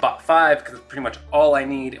it! Bought 5 because it's pretty much all I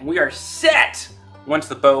need, and we are set! Went to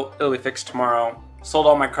the boat, it'll be fixed tomorrow. Sold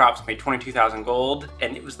all my crops, made 22,000 gold,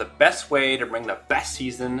 and it was the best way to bring the best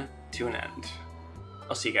season to an end.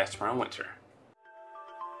 I'll see you guys tomorrow in winter.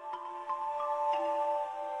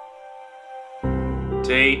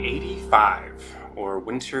 Day 85, or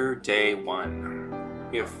winter day 1.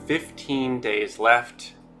 We have 15 days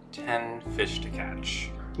left, 10 fish to catch.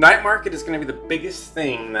 Night market is going to be the biggest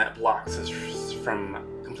thing that blocks us from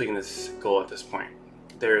completing this goal at this point.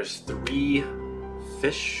 There's 3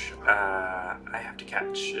 fish I have to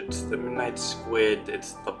catch. It's the midnight squid,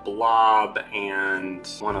 it's the blob, and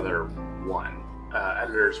one other one.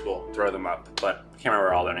 Editors will throw them up, but I can't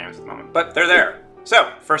remember all their names at the moment. But they're there.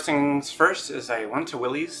 So, first things first is I went to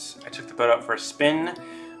Willie's, I took the boat out for a spin,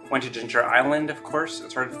 went to Ginger Island, of course, and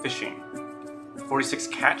started fishing. 46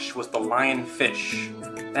 catch was the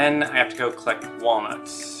lionfish. Then I have to go collect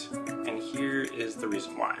walnuts, and here is the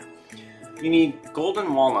reason why. You need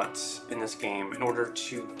golden walnuts in this game in order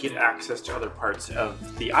to get access to other parts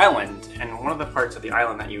of the island, and one of the parts of the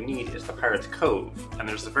island that you need is the Pirate's Cove, and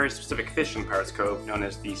there's a very specific fish in Pirate's Cove known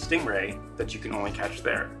as the stingray that you can only catch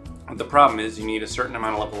there. The problem is you need a certain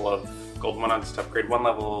amount of level of golden walnuts to upgrade one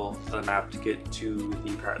level of the map to get to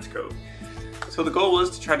the Pirate's Cove. So the goal is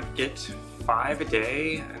to try to get 5 a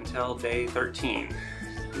day until day 13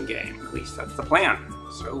 in game. At least that's the plan.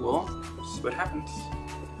 So we'll see what happens.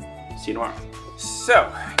 See you tomorrow.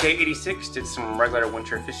 So, day 86, did some regular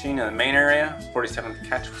winter fishing in the main area. 47th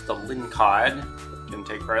catch was the lingcod. Didn't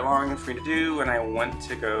take very long for me to do, and I went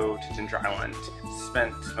to go to Ginger Island.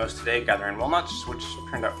 Spent most of the day gathering walnuts, which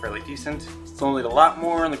turned out fairly decent. Still need a lot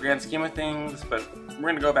more in the grand scheme of things, but we're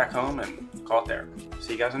gonna go back home and call it there.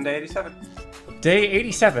 See you guys on day 87. Day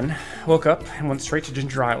 87, woke up and went straight to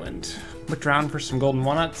Ginger Island. Looked around for some golden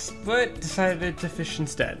walnuts, but decided to fish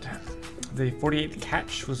instead. The 48th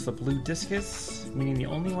catch was the blue discus, meaning the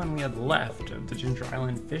only one we had left of the Ginger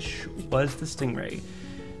Island fish was the stingray.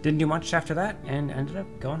 Didn't do much after that and ended up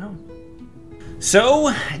going home.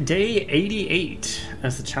 So, day 88,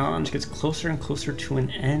 as the challenge gets closer and closer to an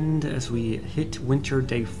end as we hit winter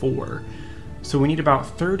day 4. So we need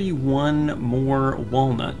about 31 more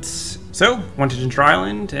walnuts. So, went to Ginger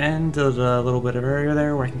Island and did a little bit of area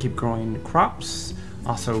there where I can keep growing crops.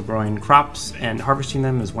 Also, growing crops and harvesting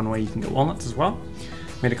them is one way you can get walnuts as well.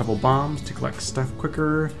 Made a couple bombs to collect stuff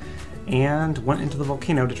quicker, and went into the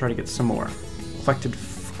volcano to try to get some more. Collected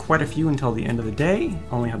quite a few until the end of the day.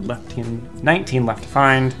 Only had 19 left to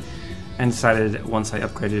find, and decided once I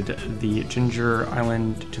upgraded the Ginger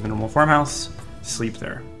Island to the normal farmhouse, sleep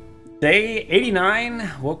there. Day 89,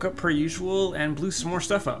 woke up per usual and blew some more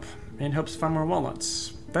stuff up in hopes to find more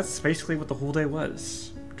walnuts. That's basically what the whole day was.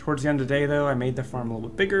 Towards the end of the day though, I made the farm a little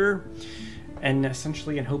bit bigger, and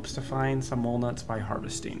essentially in hopes to find some walnuts by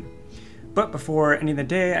harvesting. But before ending the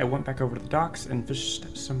day, I went back over to the docks and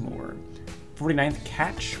fished some more. 49th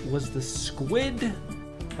catch was the squid.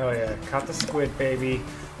 Hell yeah, caught the squid, baby.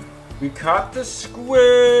 We caught the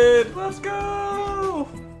squid! Let's go!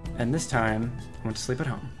 And this time, I went to sleep at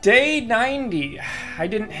home. Day 90. I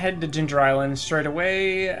didn't head to Ginger Island straight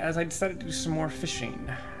away as I decided to do some more fishing.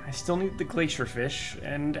 I still need the glacier fish,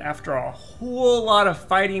 and after a whole lot of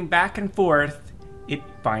fighting back and forth, it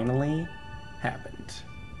finally happened.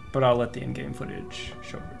 But I'll let the in-game footage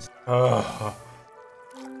show it. Oh.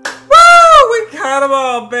 Woo! We caught them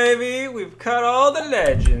all, baby! We've caught all the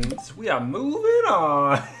legends. We are moving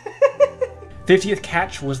on. 50th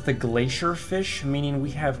catch was the glacier fish, meaning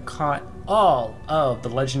we have caught all of the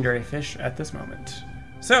legendary fish at this moment.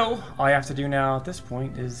 So, all I have to do now at this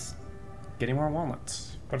point is getting more walnuts.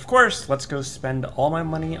 But of course, let's go spend all my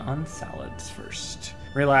money on salads first.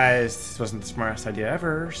 Realized this wasn't the smartest idea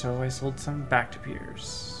ever, so I sold some back to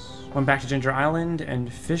Peters. Went back to Ginger Island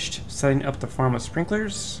and fished, setting up the farm with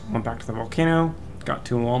sprinklers. Went back to the volcano, got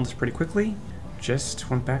 2 walnuts pretty quickly. Just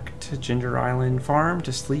went back to Ginger Island farm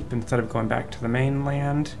to sleep instead of going back to the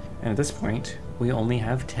mainland. And at this point, we only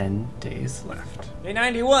have 10 days left. Day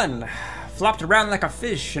 91. Flopped around like a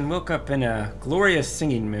fish and woke up in a glorious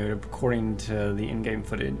singing mood according to the in-game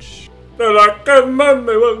footage. We are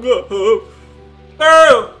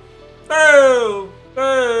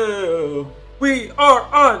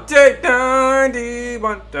on day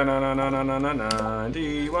 91.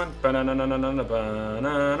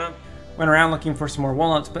 Went around looking for some more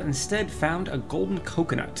walnuts, but instead found a golden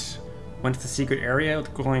coconut. Went to the secret area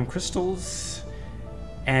with glowing crystals,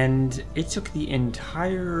 and it took the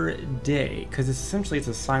entire day, because essentially it's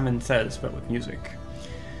a Simon Says, but with music.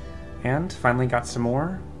 And finally got some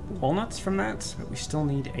more walnuts from that, but we still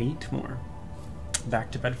need 8 more.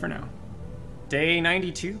 back to bed for now. Day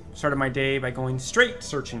 92, started my day by going straight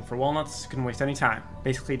searching for walnuts, couldn't waste any time.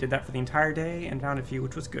 Basically did that for the entire day and found a few,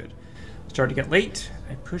 which was good. Started to get late,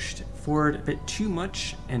 I pushed forward a bit too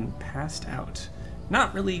much and passed out.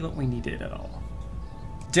 Not really what we needed at all.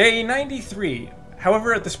 Day 93,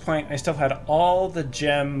 however at this point I still had all the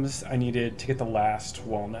gems I needed to get the last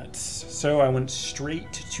walnuts. So I went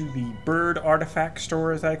straight to the bird artifact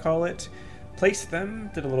store, as I call it, placed them,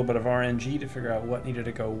 did a little bit of RNG to figure out what needed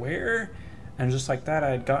to go where, and just like that,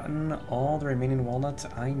 I had gotten all the remaining walnuts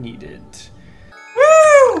I needed.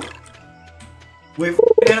 Woo! We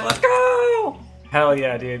did it, let's go! Hell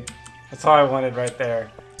yeah, dude. That's all I wanted right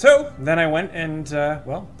there. So, then I went and,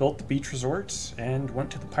 well, built the beach resort and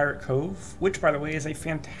went to the Pirate Cove, which, by the way, is a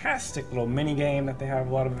fantastic little mini game that they have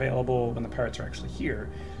a lot of available when the pirates are actually here,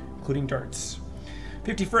 including darts.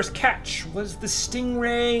 51st catch was the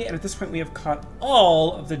stingray, and at this point we have caught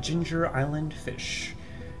all of the Ginger Island fish.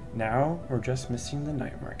 Now, we're just missing the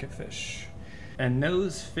night market fish. And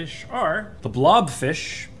those fish are the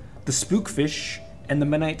blobfish, the spookfish, and the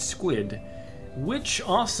midnight squid, which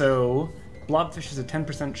also, blobfish has a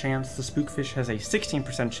 10% chance, the spookfish has a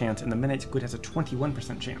 16% chance, and the midnight squid has a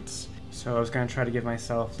 21% chance. So I was gonna try to give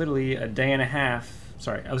myself literally a day and a half,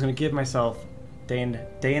 sorry, I was gonna give myself day and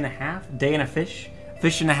a fish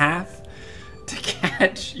and a half, to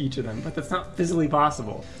catch each of them, but that's not physically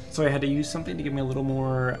possible. So I had to use something to give me a little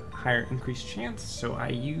more higher increased chance, so I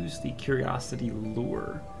used the curiosity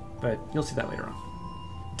lure, but you'll see that later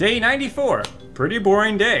on. Day 94, pretty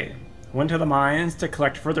boring day. Went to the mines to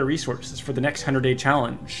collect further resources for the next 100-day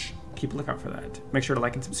challenge. Keep a lookout for that. Make sure to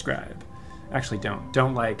like and subscribe. Actually don't.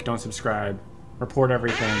 Don't like, don't subscribe. Report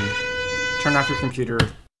everything. Turn off your computer.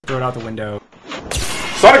 Throw it out the window.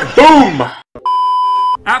 Sonic Boom!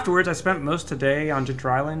 Afterwards, I spent most of the day on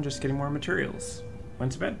Ginger Island just getting more materials.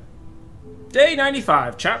 Went to bed. Day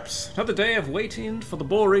 95, chaps. Another day of waiting for the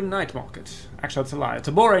boring night market. Actually, that's a lie. It's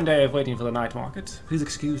a boring day of waiting for the night market. Please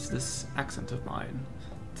excuse this accent of mine.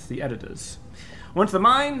 It's the editors. Went to the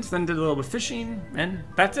mines, then did a little bit of fishing, and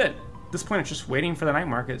that's it. At this point, it's just waiting for the night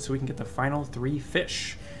market so we can get the final 3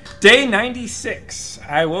 fish. Day 96.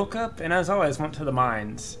 I woke up and, as always, went to the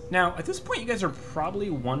mines. Now, at this point, you guys are probably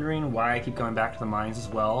wondering why I keep going back to the mines as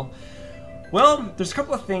well. Well, there's a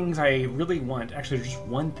couple of things I really want. Actually, there's just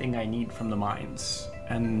one thing I need from the mines,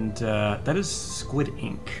 and that is squid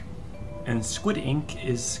ink. And squid ink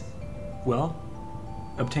is, well,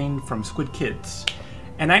 obtained from squid kids.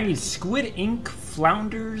 And I need squid ink,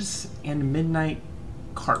 flounders, and midnight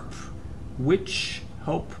carp, which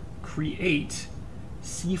help create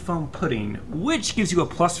seafoam pudding, which gives you a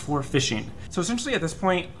 +4 fishing. So essentially at this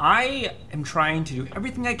point, I am trying to do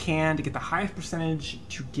everything I can to get the highest percentage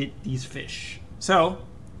to get these fish. So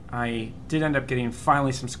I did end up getting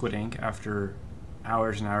finally some squid ink after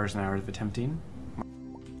hours and hours and hours of attempting.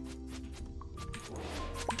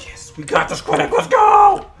 Yes, we got the squid ink, let's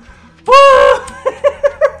go! Woo!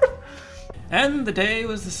 And the day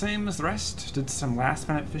was the same as the rest. Did some last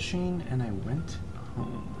minute fishing and I went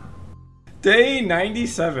home. Day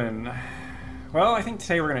 97. Well, I think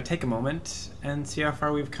today we're going to take a moment and see how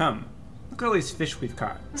far we've come. Look at all these fish we've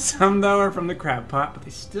caught. Some, though, are from the crab pot, but they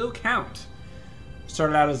still count.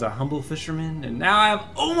 Started out as a humble fisherman, and now I have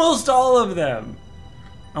almost all of them.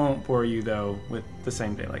 I won't bore you, though, with the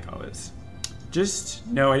same day like always. Just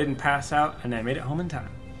know I didn't pass out, and I made it home in time.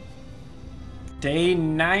 Day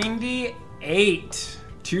 98.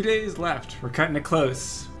 2 days left. We're cutting it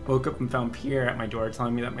close. Woke up and found Pierre at my door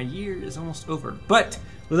telling me that my year is almost over. But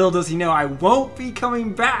little does he know I won't be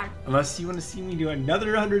coming back unless you want to see me do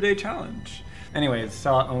another 100-day challenge. Anyways,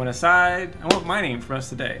 so I went aside. I went mining for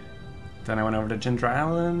most of the day. Then I went over to Ginger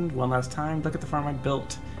Island one last time, look at the farm I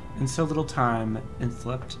built in so little time, and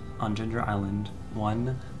slept on Ginger Island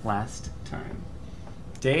one last time.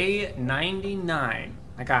 Day 99.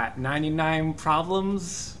 I got 99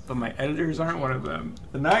 problems, but my editors aren't one of them.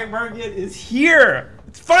 The night market is here!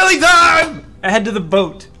 It's finally done! I head to the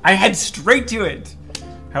boat. I head straight to it.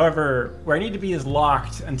 However, where I need to be is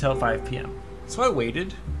locked until 5 p.m. So I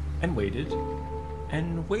waited, and waited,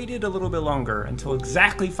 and waited a little bit longer until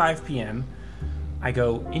exactly 5 p.m. I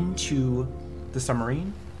go into the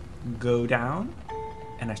submarine, go down,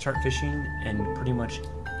 and I start fishing, and pretty much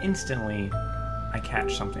instantly I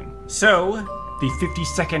catch something. So, the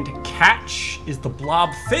 50-second catch is the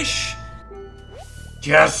blobfish.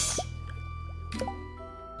 Yes!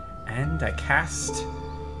 And I cast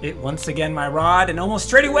it once again, my rod, and almost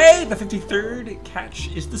straight away, the 53rd catch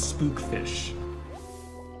is the spookfish.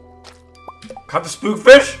 Caught the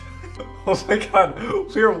spookfish? Oh my god,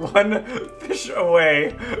 we are one fish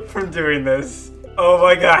away from doing this. Oh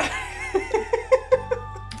my god.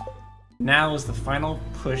 Now is the final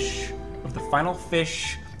push of the final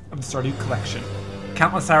fish of the Stardew collection.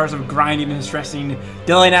 Countless hours of grinding and stressing,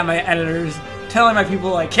 yelling at my editors, telling my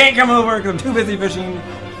people I can't come over because I'm too busy fishing,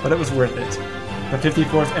 but it was worth it. The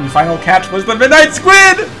 54th and final catch was the midnight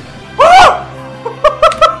squid! Woo!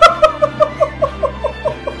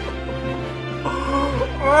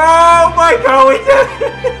 Oh my god, we did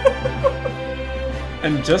it!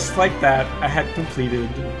 And just like that, I had completed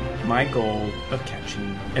my goal of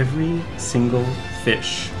catching every single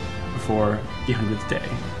fish before the 100th day.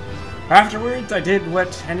 Afterwards, I did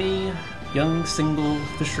what any young single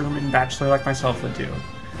fisherman bachelor like myself would do.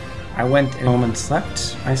 I went home and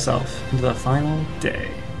slept myself into the final day.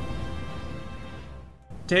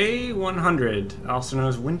 Day 100, also known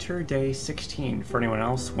as Winter Day 16 for anyone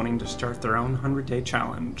else wanting to start their own 100-day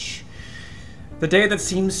challenge. The day that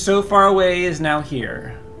seems so far away is now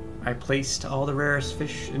here. I placed all the rarest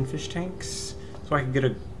fish in fish tanks so I could get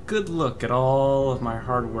a good look at all of my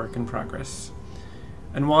hard work and progress.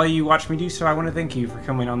 And while you watch me do so, I want to thank you for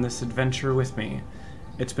coming on this adventure with me.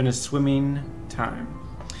 It's been a swimming time.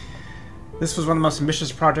 This was one of the most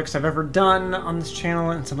ambitious projects I've ever done on this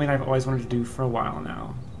channel and something I've always wanted to do for a while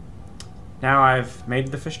now. Now I've made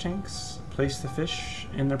the fish tanks, placed the fish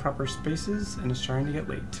in their proper spaces, and it's starting to get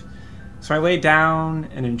late. So I laid down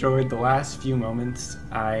and enjoyed the last few moments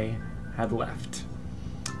I had left.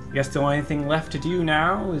 I guess the only thing left to do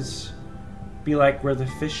now is be like where the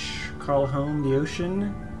fish call home the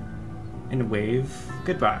ocean and wave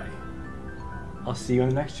goodbye. I'll see you in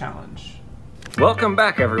the next challenge. Welcome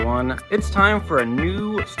back, everyone. It's time for a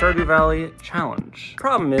new Stardew Valley challenge.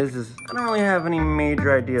 Problem is I don't really have any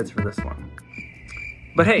major ideas for this one.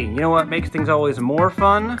 But hey, you know what makes things always more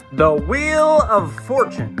fun? The Wheel of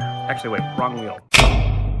Fortune. Actually, wait, wrong wheel.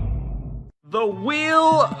 The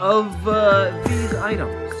wheel of these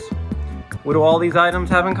items. What do all these items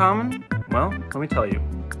have in common? Well, let me tell you.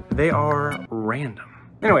 They are random.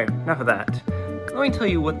 Anyway, enough of that. Let me tell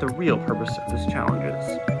you what the real purpose of this challenge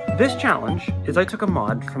is. This challenge is I took a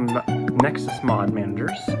mod from the Nexus mod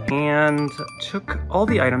managers and took all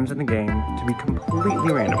the items in the game to be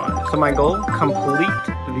completely randomized. So my goal, complete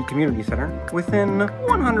the community center within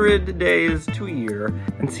 100 days to a year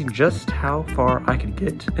and see just how far I could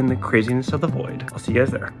get in the craziness of the void. I'll see you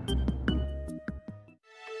guys there.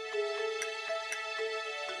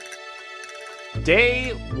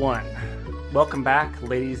 Day 1. Welcome back,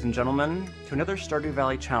 ladies and gentlemen, to another Stardew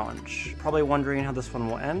Valley challenge. Probably wondering how this one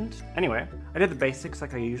will end. Anyway, I did the basics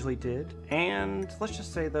like I usually did, and let's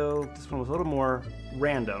just say though, this one was a little more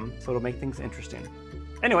random, so it'll make things interesting.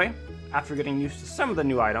 Anyway, after getting used to some of the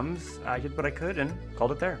new items, I did what I could and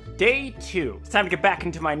called it there. Day 2. It's time to get back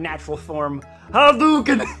into my natural form.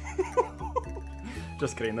 Hadouken!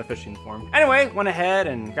 Just kidding, the fishing form. Anyway, went ahead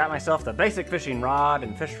and got myself the basic fishing rod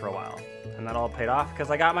and fished for a while. And that all paid off because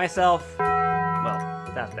I got myself,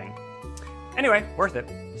 well, that thing. Anyway, worth it.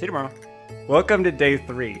 See you tomorrow. Welcome to day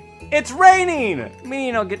 3. It's raining!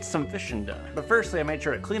 Meaning I'll get some fishing done. But firstly, I made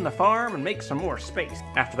sure to clean the farm and make some more space.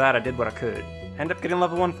 After that, I did what I could. End up getting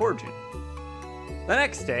level 1 foraging. The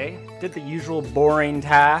next day, did the usual boring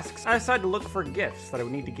tasks. I decided to look for gifts that I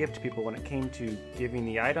would need to give to people when it came to giving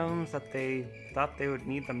the items that they thought they would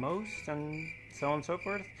need the most, and so on and so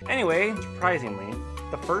forth. Anyway, surprisingly,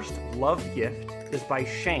 the first love gift is by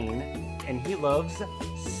Shane, and he loves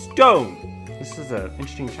stone. This is an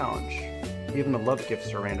interesting challenge. Even the love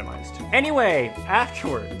gifts are randomized. Anyway,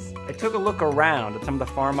 afterwards, I took a look around at some of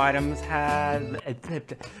the farm items had...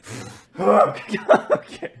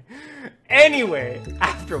 Okay. Anyway,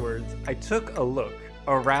 afterwards, I took a look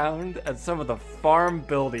around at some of the farm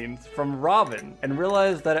buildings from Robin and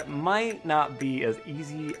realized that it might not be as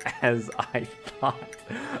easy as I thought.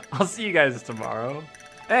 I'll see you guys tomorrow.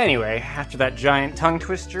 Anyway, after that giant tongue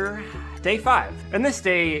twister, day 5. And this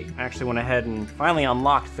day, I actually went ahead and finally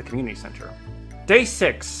unlocked the community center. Day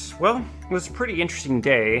 6. Well, it was a pretty interesting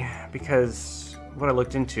day because what I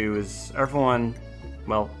looked into is everyone,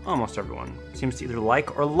 well, almost everyone, seems to either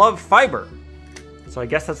like or love fiber. So I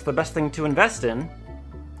guess that's the best thing to invest in.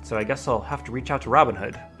 So I guess I'll have to reach out to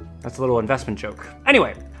Robinhood. That's a little investment joke.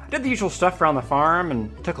 Anyway, I did the usual stuff around the farm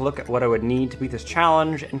and took a look at what I would need to beat this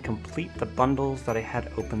challenge and complete the bundles that I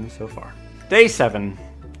had open so far. Day 7.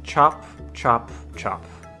 Chop, chop, chop.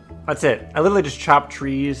 That's it. I literally just chopped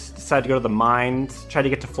trees, decided to go to the mines, tried to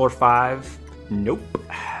get to floor 5. Nope.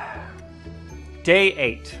 Day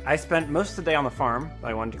 8. I spent most of the day on the farm that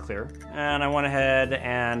I wanted to clear, and I went ahead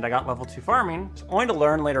and I got level 2 farming, only to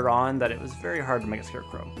learn later on that it was very hard to make a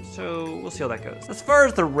scarecrow. So we'll see how that goes. As far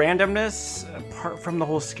as the randomness, apart from the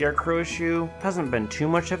whole scarecrow issue, hasn't been too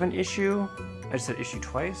much of an issue. I just said issue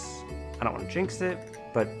twice. I don't want to jinx it,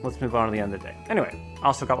 but let's move on to the end of the day. Anyway, I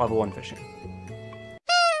also got level 1 fishing.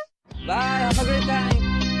 Bye, have a great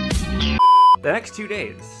time. The next 2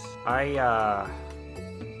 days, I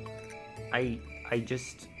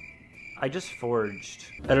just forged.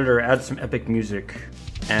 Editor, add some epic music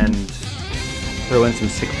and throw in some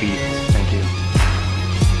sick beats. Thank you.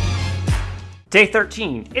 Day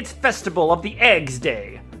 13, it's Festival of the Eggs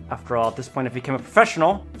Day. After all, at this point I became a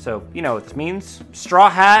professional, so you know what this means. Straw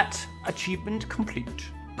hat, achievement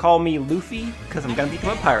complete. Call me Luffy, because I'm gonna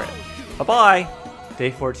become a pirate. Bye-bye.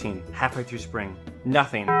 Day 14, halfway through spring.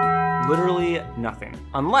 Nothing, literally nothing.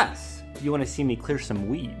 Unless you wanna see me clear some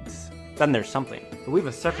weeds. Then there's something, but we have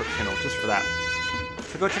a separate channel just for that.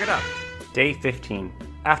 So go check it out. Day 15.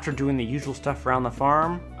 After doing the usual stuff around the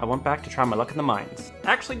farm, I went back to try my luck in the mines.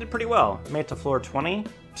 Actually did pretty well. Made it to floor 20.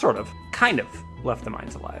 Sort of. Kind of. Left the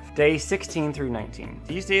mines alive. Day 16 through 19.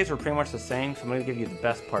 These days were pretty much the same, so I'm gonna give you the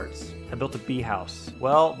best parts. I built a bee house.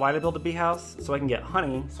 Well, why did I build a bee house? So I can get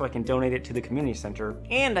honey, so I can donate it to the community center,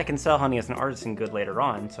 and I can sell honey as an artisan good later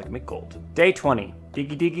on, so I can make gold. Day 20.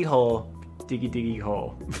 Diggy diggy hole. Diggy diggy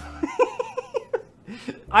hole.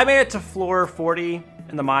 I made it to floor 40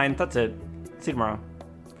 in the mine. That's it. See you tomorrow.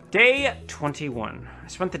 Day 21. I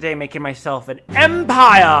spent the day making myself an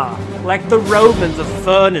empire, like the Romans of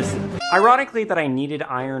furnaces. Ironically that I needed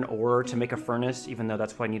iron ore to make a furnace, even though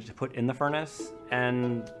that's what I needed to put in the furnace.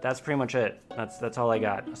 And that's pretty much it. That's all I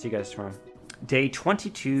got. I'll see you guys tomorrow. Day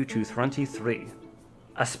 22 to 23.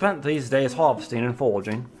 I spent these days harvesting and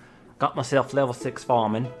foraging. Got myself level 6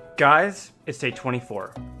 farming. Guys, it's day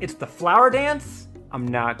 24. It's the flower dance? I'm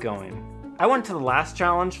not going. I went to the last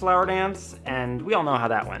challenge, flower dance, and we all know how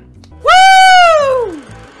that went. Woo!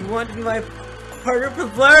 You want to be my partner for the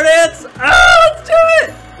flower dance? Oh, let's do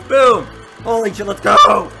it! Boom! Holy shit, let's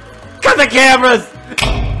go! Cut the cameras!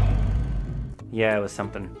 Yeah, it was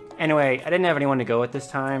something. Anyway, I didn't have anyone to go at this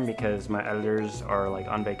time because my editors are like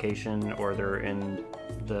on vacation or they're in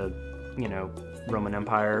the, you know, Roman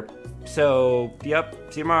Empire. So, yep,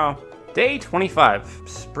 see you tomorrow. Day 25.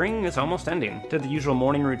 Spring is almost ending. Did the usual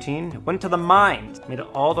morning routine. Went to the mines. Made it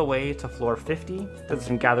all the way to floor 50. Did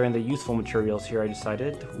some gathering the useful materials here I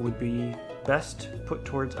decided would be best put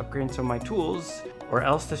towards upgrading some of my tools, or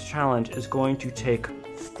else this challenge is going to take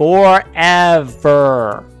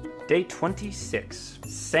forever. Day 26.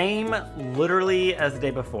 Same literally as the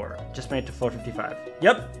day before. Just made it to floor 55.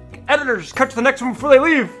 Yep. Editors, cut to the next one before they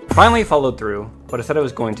leave. Finally followed through what I said I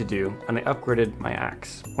was going to do, and I upgraded my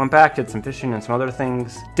axe. Went back, did some fishing and some other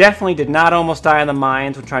things. Definitely did not almost die in the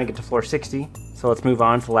mines when trying to get to floor 60. So let's move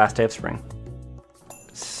on to the last day of spring.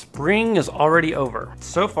 Spring is already over.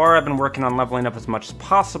 So far, I've been working on leveling up as much as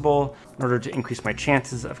possible in order to increase my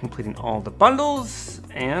chances of completing all the bundles,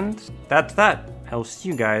 and that's that. I will see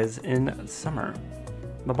you guys in summer.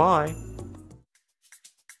 Bye-bye.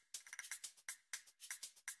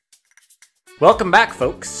 Welcome back,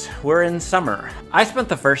 folks. We're in summer. I spent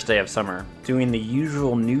the first day of summer doing the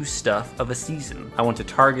usual new stuff of a season. I went to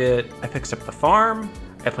Target, I picked up the farm,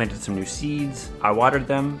 I planted some new seeds, I watered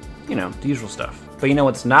them, you know, the usual stuff. But you know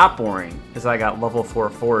what's not boring is I got level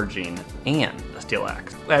 4 foraging and a steel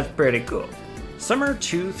axe. That's pretty cool. Summer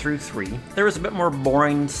 2 through 3, there was a bit more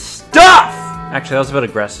boring stuff! Actually, that was a bit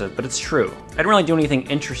aggressive, but it's true. I didn't really do anything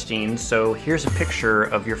interesting, so here's a picture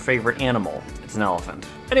of your favorite animal. It's an elephant.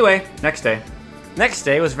 Anyway, next day. Next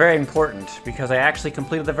day was very important because I actually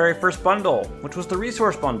completed the very first bundle, which was the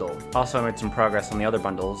resource bundle. Also, I made some progress on the other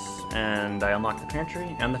bundles, and I unlocked the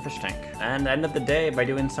pantry and the fish tank. And I ended the day by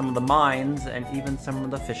doing some of the mines and even some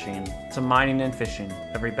of the fishing. Some mining and fishing,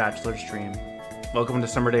 every bachelor's dream. Welcome to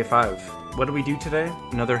summer day 5. What do we do today?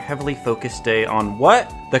 Another heavily focused day on what?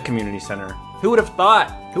 The community center. Who would have thought?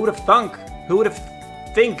 Who would have thunk? Who would have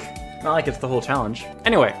think? Not like it's the whole challenge.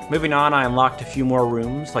 Anyway, moving on, I unlocked a few more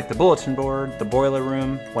rooms, like the bulletin board, the boiler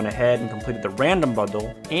room, went ahead and completed the random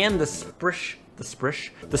bundle, and the spring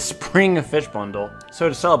fish bundle. So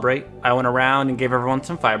to celebrate, I went around and gave everyone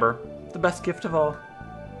some fiber, the best gift of all.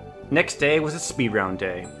 Next day was a speed round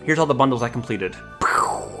day. Here's all the bundles I completed.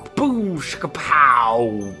 Boom,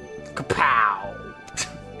 shaka-pow, kapow.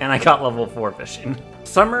 And I got level 4 fishing.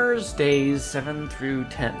 Summer's days 7 through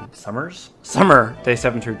 10. Summer, day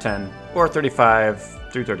 7 through 10, or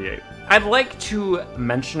 35 through 38. I'd like to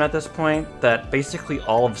mention at this point that basically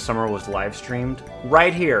all of summer was live streamed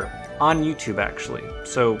right here on YouTube, actually.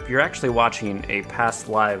 So you're actually watching a past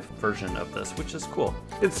live version of this, which is cool.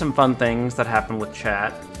 Did some fun things that happened with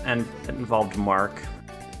chat, and it involved Mark.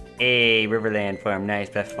 Hey, Riverland farm, nice,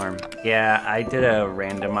 best farm. Yeah, I did a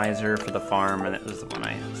randomizer for the farm, and it was the one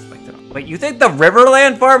I selected. Wait, you think the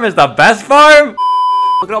Riverland farm is the best farm?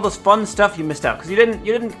 Look at all this fun stuff you missed out because you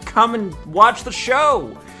didn't come and watch the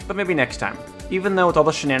show. But maybe next time. Even though with all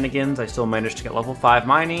the shenanigans, I still managed to get level 5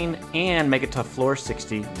 mining and make it to floor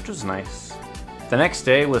 60, which was nice. The next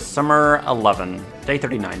day was summer 11, day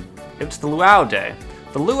 39. It's the Luau Day.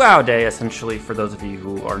 The Luau Day, essentially, for those of you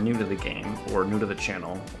who are new to the game, or new to the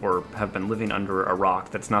channel, or have been living under a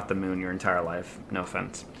rock that's not the moon your entire life, no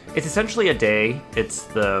offense. It's essentially a day, it's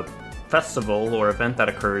the festival or event that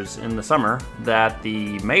occurs in the summer that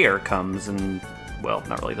the mayor comes and, well,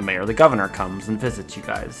 not really the mayor, the governor comes and visits you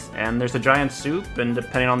guys. And there's a giant soup, and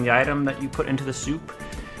depending on the item that you put into the soup,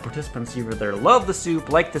 participants either love the soup,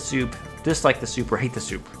 like the soup, dislike the soup, or hate the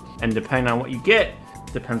soup. And depending on what you get,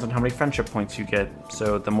 depends on how many friendship points you get.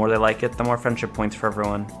 So the more they like it, the more friendship points for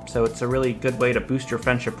everyone. So it's a really good way to boost your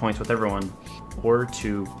friendship points with everyone, or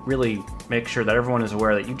to really make sure that everyone is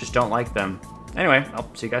aware that you just don't like them. Anyway,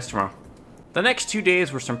 I'll see you guys tomorrow. The next 2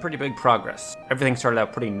 days were some pretty big progress. Everything started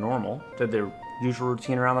out pretty normal. Did the usual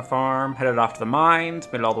routine around the farm, headed off to the mines,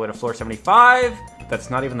 made it all the way to floor 75. That's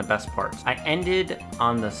not even the best part. I ended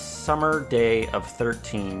on the summer day of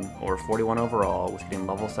 13, or 41 overall, with getting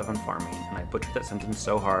level 7 farming, and I butchered that sentence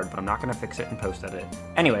so hard, but I'm not gonna fix it and post edit.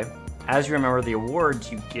 Anyway, as you remember, the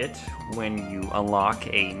awards you get when you unlock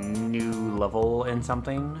a new level in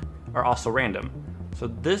something are also random. So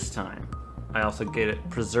this time, I also get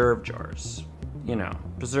preserve jars. You know,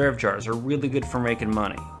 preserve jars are really good for making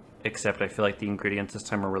money. Except I feel like the ingredients this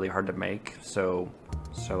time are really hard to make, so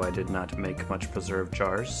I did not make much preserve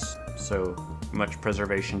jars. So much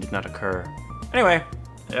preservation did not occur. Anyway,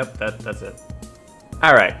 yep, that's it.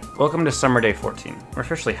 Alright, welcome to summer day 14. We're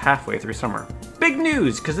officially halfway through summer. Big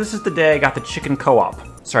news, because this is the day I got the chicken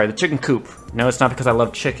co-op. Sorry, the chicken coop. No, it's not because I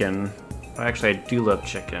love chicken. Actually, I do love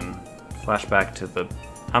chicken. Flashback to the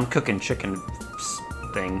I'm cooking chicken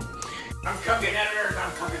thing. I'm cooking editors,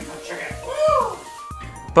 I'm cooking some chicken. Woo!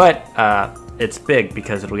 But it's big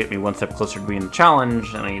because it'll get me one step closer to being the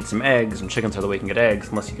challenge, and I need some eggs, and chickens are the way you can get eggs,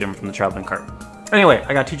 unless you get them from the traveling cart. Anyway,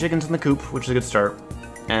 I got 2 chickens in the coop, which is a good start,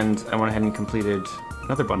 and I went ahead and completed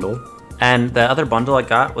another bundle. And the other bundle I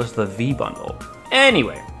got was the V bundle.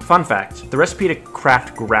 Anyway, fun fact, the recipe to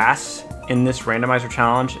craft grass in this randomizer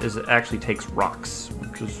challenge is it actually takes rocks,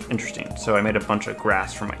 which is interesting. So I made a bunch of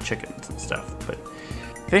grass for my chickens and stuff. But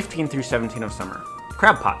 15 through 17 of summer.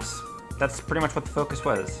 Crab pots. That's pretty much what the focus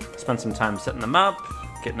was. Spent some time setting them up,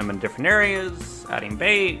 getting them in different areas, adding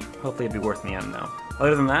bait. Hopefully it'd be worth the end though.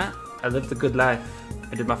 Other than that, I lived the good life.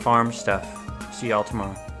 I did my farm stuff. See y'all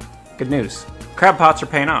tomorrow. Good news. Crab pots are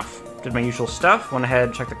paying off. Did my usual stuff, went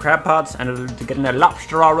ahead, checked the crab pots, ended up getting a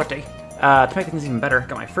lobster already. To make things even better,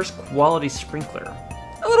 got my first quality sprinkler.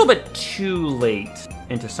 A little bit too late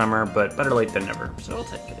into summer, but better late than never, so I'll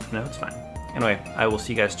take it. No, it's fine. Anyway, I will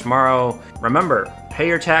see you guys tomorrow. Remember, pay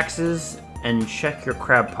your taxes and check your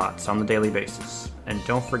crab pots on the daily basis. And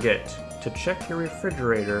don't forget to check your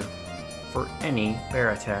refrigerator for any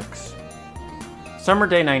bear attacks. Summer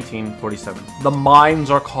day 1947. The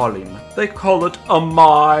mines are calling. They call it a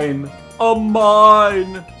mine. A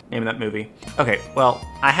mine. Name of that movie. Okay, well,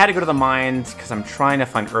 I had to go to the mines because I'm trying to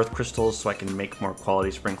find earth crystals so I can make more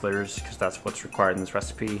quality sprinklers because that's what's required in this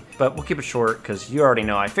recipe. But we'll keep it short because you already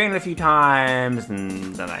know I fainted a few times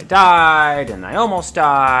and then I died and I almost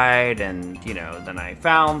died and, you know, then I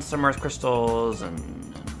found some earth crystals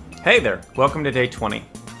and... Hey there, welcome to day 20.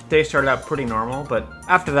 Day started out pretty normal, but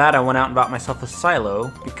after that I went out and bought myself a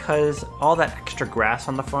silo because all that extra grass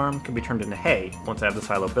on the farm can be turned into hay once I have the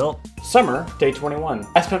silo built. Summer, day 21.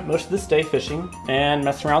 I spent most of this day fishing and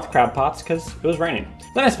messing around with crab pots because it was raining.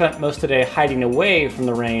 Then I spent most of the day hiding away from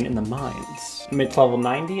the rain in the mines. Made to level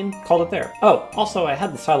 90 and called it there. Oh, also I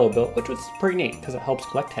had the silo built, which was pretty neat because it helps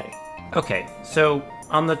collect hay. Okay, so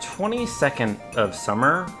on the 22nd of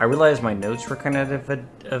summer, I realized my notes were kind of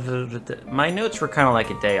like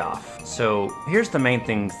a day off. So here's the main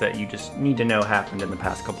things that you just need to know happened in the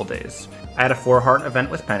past couple days. I had a 4-heart event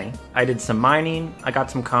with Penny. I did some mining. I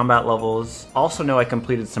got some combat levels. Also know I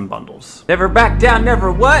completed some bundles. Never back down,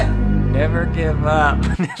 never what? Never give up.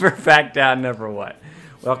 Never back down, never what?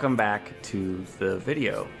 Welcome back to the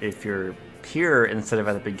video. If you're here instead of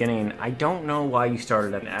at the beginning, I don't know why you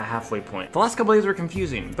started at a halfway point. The last couple days were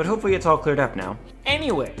confusing, but hopefully it's all cleared up now.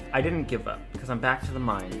 Anyway, I didn't give up because I'm back to the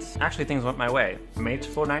mines. Actually, things went my way. I made it to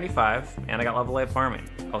floor 95 and I got level 8 farming.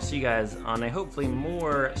 I'll see you guys on a hopefully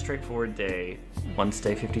more straightforward day once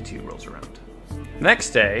day 52 rolls around. Next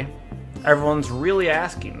day, everyone's really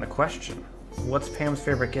asking the question, what's Pam's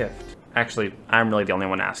favorite gift? Actually, I'm really the only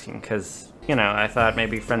one asking because, you know, I thought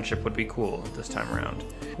maybe friendship would be cool this time around.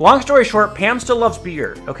 Long story short, Pam still loves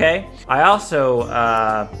beer, okay? I also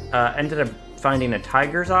ended up finding a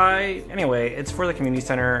tiger's eye. Anyway, it's for the community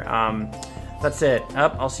center. That's it.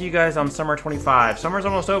 I'll see you guys on summer 25. Summer's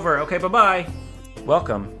almost over. Okay, bye-bye.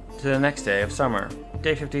 Welcome to the next day of summer,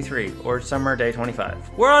 day 53, or summer day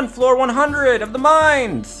 25. We're on floor 100 of the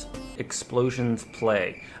mines. Explosions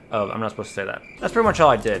play. Oh, I'm not supposed to say that. That's pretty much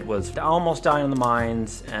all I did, was almost dying in the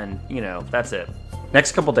mines, and, you know, that's it.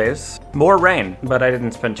 Next couple days, more rain, but I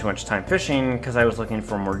didn't spend too much time fishing because I was looking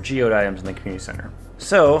for more geode items in the community center.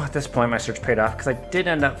 So, at this point, my search paid off because I did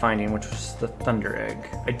end up finding, which was the thunder egg.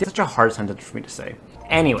 I did such a hard sentence for me to say.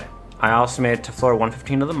 Anyway, I also made it to floor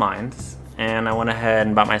 115 of the mines, and I went ahead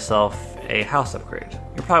and bought myself a house upgrade.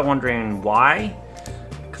 You're probably wondering why?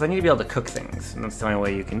 Because I need to be able to cook things, and that's the only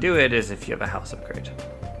way you can do it is if you have a house upgrade.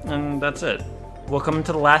 And that's it. Welcome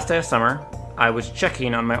to the last day of summer. I was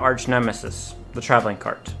checking on my arch nemesis, the traveling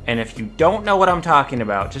cart. And if you don't know what I'm talking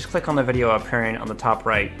about, just click on the video appearing on the top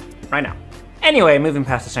right now. Anyway, moving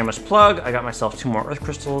past the shameless plug, I got myself 2 more earth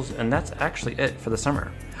crystals, and that's actually it for the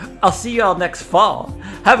summer. I'll see y'all next fall.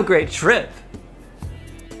 Have a great trip.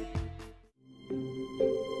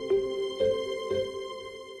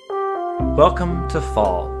 Welcome to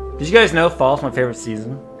fall. Did you guys know fall is my favorite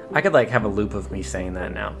season? I could like have a loop of me saying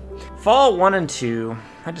that now. Fall 1 and 2,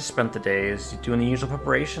 I just spent the days doing the usual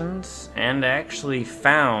preparations, and I actually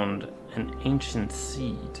found an ancient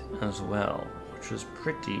seed as well, which was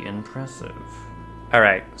pretty impressive.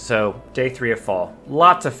 Alright, so day 3 of fall.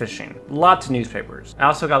 Lots of fishing, lots of newspapers. I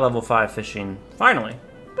also got level 5 fishing, finally,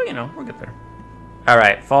 but you know, we'll get there.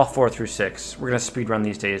 Alright, fall 4 through 6. We're gonna speedrun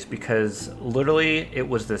these days because literally it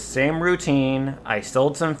was the same routine. I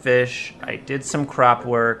sold some fish, I did some crop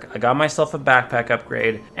work, I got myself a backpack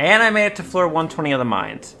upgrade, and I made it to floor 120 of the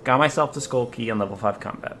mines. Got myself the skull key and level 5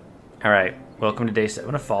 combat. Alright, welcome to day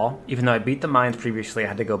 7 of fall. Even though I beat the mines previously, I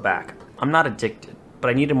had to go back. I'm not addicted,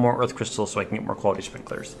 but I needed more earth crystals so I can get more quality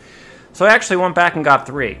sprinklers. So I actually went back and got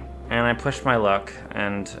 3, and I pushed my luck,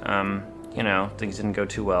 and you know, things didn't go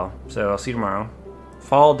too well. So I'll see you tomorrow.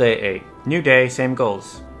 Fall day 8. New day, same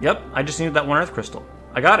goals. Yep, I just needed that 1 earth crystal.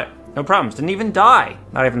 I got it. No problems. Didn't even die.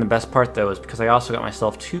 Not even the best part though is because I also got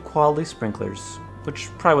myself 2 quality sprinklers, which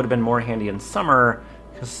probably would have been more handy in summer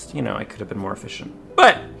because, you know, I could have been more efficient.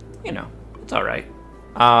 But, you know, it's alright.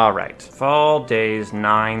 Alright, fall days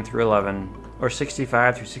 9 through 11, or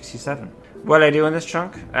 65 through 67. What did I do in this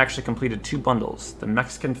chunk? I actually completed 2 bundles, the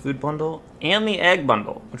Mexican food bundle and the egg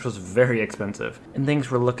bundle, which was very expensive. And things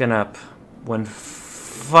were looking up when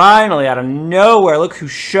finally, out of nowhere, look who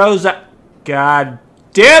shows up. God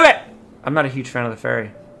damn it! I'm not a huge fan of the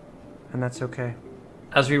fairy, and that's okay.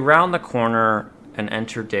 As we round the corner and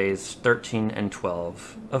enter days 13 and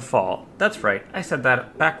 12 of fall, that's right, I said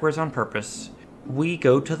that backwards on purpose, we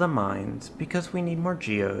go to the mines because we need more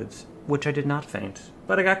geodes, which I did not faint.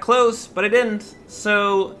 But I got close, but I didn't,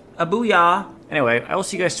 so a booyah. Anyway, I will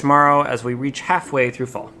see you guys tomorrow as we reach halfway through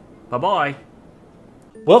fall. Bye-bye.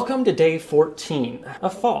 Welcome to day 14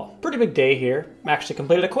 of fall. Pretty big day here. I actually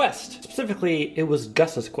completed a quest. Specifically, it was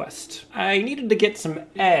Gus's quest. I needed to get some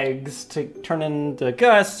eggs to turn into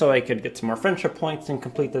Gus so I could get some more friendship points and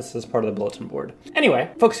complete this as part of the bulletin board.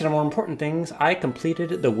 Anyway, focusing on more important things, I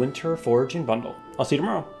completed the winter foraging bundle. I'll see you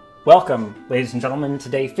tomorrow. Welcome, ladies and gentlemen, to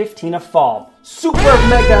day 15 of fall. Super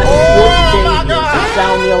mega important day here, so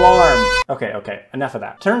sound the alarm. Okay, enough of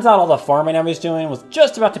that. Turns out all the farming I was doing was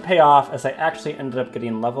just about to pay off as I actually ended up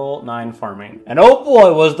getting level 9 farming. And oh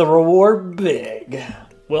boy, was the reward big.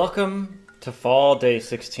 Welcome to fall day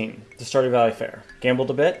 16, the Stardew Valley Fair.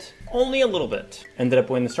 Gambled a bit, only a little bit. Ended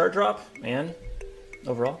up winning the star drop, and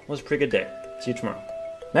overall, it was a pretty good day. See you tomorrow.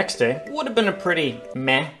 Next day would have been a pretty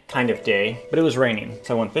meh kind of day, but it was raining.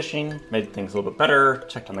 So I went fishing, made things a little bit better,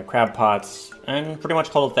 checked on the crab pots, and pretty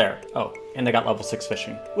much called it there. Oh, and I got level 6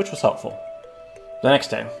 fishing, which was helpful. The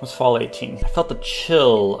next day was fall 18. I felt the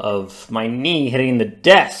chill of my knee hitting the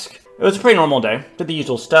desk. It was a pretty normal day. Did the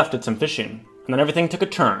usual stuff, did some fishing, and then everything took a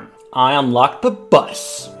turn. I unlocked the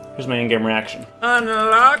bus. Here's my in-game reaction.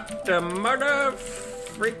 Unlock the mother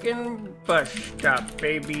freaking bus stop,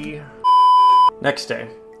 baby. Next day.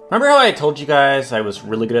 Remember how I told you guys I was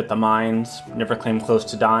really good at the mines, never came close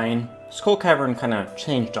to dying? Skull Cavern kind of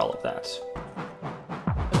changed all of that.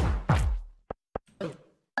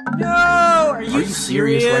 No! Are you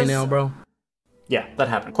serious right now, bro? Yeah, that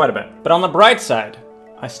happened quite a bit. But on the bright side,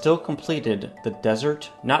 I still completed the desert,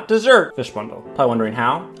 not dessert, fish bundle. Probably wondering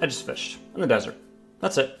how? I just fished in the desert.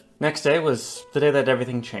 That's it. Next day was the day that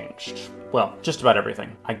everything changed. Well, just about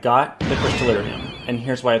everything. I got the Crystallarium, and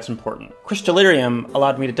here's why it's important. Crystallarium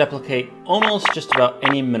allowed me to duplicate almost just about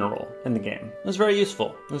any mineral in the game. It was very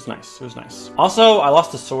useful. It was nice. It was nice. Also, I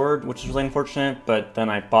lost the sword, which is really unfortunate, but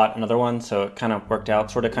then I bought another one, so it kind of worked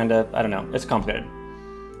out, sort of, kind of. I don't know. It's complicated.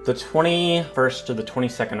 The 21st to the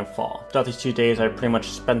 22nd of fall. Throughout these 2 days, I pretty much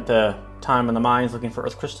spent the time in the mines looking for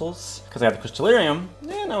earth crystals because I had the Crystallarium,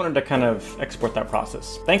 and I wanted to kind of export that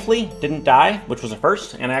process. Thankfully, didn't die, which was a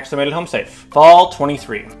first, and I actually made it home safe. Fall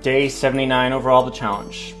 23, day 79 overall the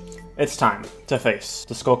challenge. It's time to face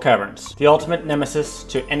the Skull Caverns, the ultimate nemesis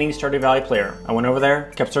to any Stardew Valley player. I went over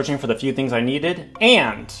there, kept searching for the few things I needed,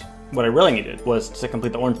 and what I really needed was to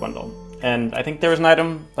complete the orange bundle. And I think there was an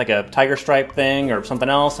item, like a tiger stripe thing or something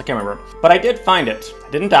else, I can't remember. But I did find it.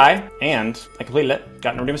 I didn't die, and I completed it,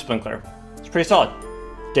 got an Iridium Sprinkler. It's pretty solid.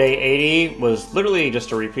 Day 80 was literally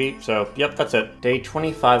just a repeat, so yep, that's it. Day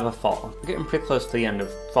 25 of fall. We're getting pretty close to the end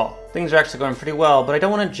of fall. Things are actually going pretty well, but I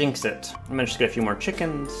don't want to jinx it. I managed to get a few more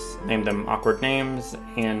chickens, named them awkward names,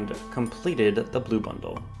 and completed the blue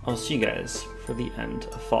bundle. I'll see you guys for the end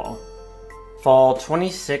of fall. Fall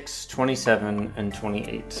 26, 27, and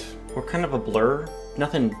 28 were kind of a blur.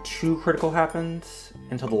 Nothing too critical happened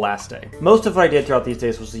until the last day. Most of what I did throughout these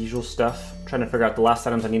days was the usual stuff, trying to figure out the last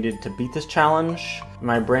items I needed to beat this challenge.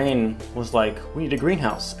 My brain was like, we need a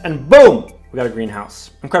greenhouse, and boom! We got a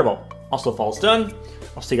greenhouse. Incredible. Also, fall's done.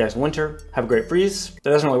 I'll see you guys in winter. Have a great freeze.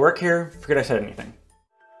 That doesn't really work here. Forget I said anything.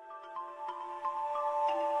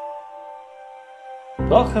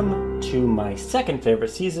 Welcome to my second favorite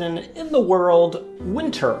season in the world,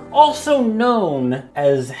 winter, also known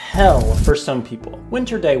as hell for some people.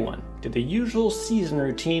 Winter day 1. Did the usual season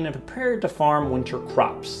routine and prepared to farm winter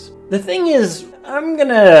crops. The thing is, I'm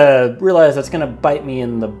gonna realize that's gonna bite me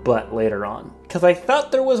in the butt later on, because I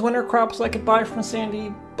thought there was winter crops I could buy from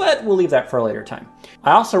Sandy, but we'll leave that for a later time.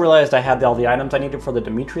 I also realized I had all the items I needed for the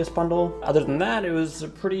Demetrius bundle. Other than that, it was a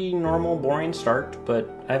pretty normal, boring start, but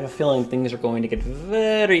I have a feeling things are going to get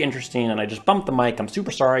very interesting, and I just bumped the mic. I'm super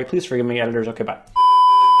sorry. Please forgive me, editors. Okay, bye.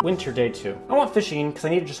 Winter day 2. I went fishing because I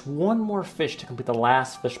needed just one more fish to complete the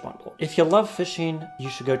last fish bundle. If you love fishing, you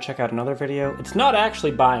should go check out another video. It's not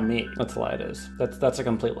actually by me. That's a lie, it is. That's a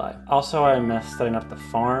complete lie. Also, I messed setting up the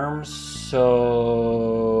farm,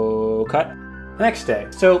 so cut. Next day.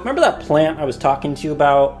 So remember that plant I was talking to you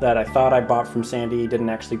about that I thought I bought from Sandy didn't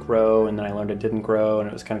actually grow, and then I learned it didn't grow, and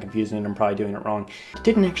it was kind of confusing and I'm probably doing it wrong. It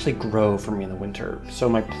didn't actually grow for me in the winter. So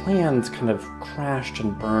my plans kind of crashed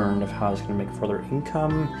and burned of how I was going to make further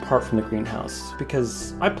income apart from the greenhouse.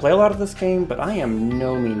 Because I play a lot of this game, but I am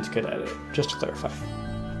no means good at it, just to clarify.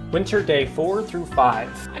 Winter day 4 through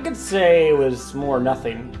 5. I could say it was more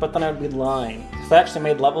nothing, but then I'd be lying. So I actually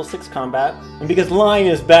made level 6 combat, and because lying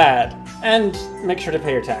is bad. And make sure to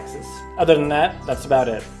pay your taxes. Other than that, that's about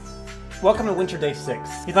it. Welcome to winter day 6.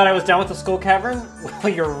 You thought I was done with the Skull Cavern? Well,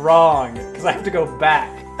 you're wrong, because I have to go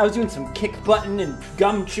back. I was doing some kick button and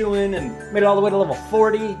gum chewing and made it all the way to level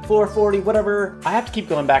 40, floor 40, whatever. I have to keep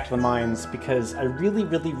going back to the mines because I really,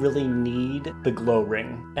 really, really need the glow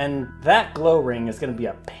ring. And that glow ring is going to be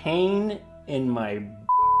a pain in my...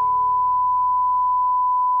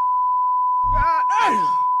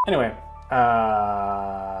 Anyway,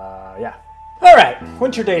 yeah. Alright,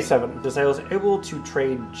 winter day 7, because I was able to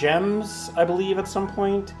trade gems, I believe at some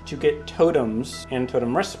point, to get totems and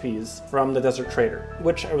totem recipes from the Desert Trader,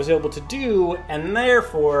 which I was able to do, and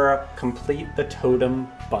therefore complete the totem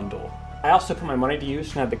bundle. I also put my money to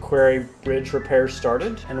use and had the Quarry Bridge repairs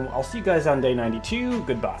started, and I'll see you guys on day 92.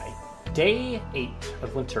 Goodbye. Day 8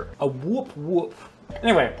 of winter. A whoop whoop.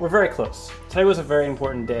 Anyway, we're very close. Today was a very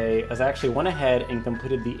important day as I actually went ahead and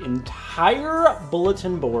completed the entire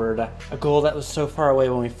bulletin board, a goal that was so far away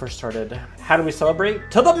when we first started. How do we celebrate?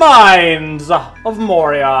 To the mines of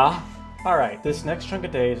Moria! Alright, this next chunk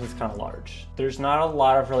of days is kind of large. There's not a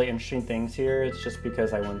lot of really interesting things here. It's just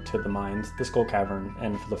because I went to the mines, the Skull Cavern,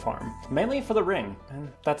 and for the farm. Mainly for the ring,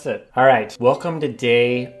 and that's it. Alright, welcome to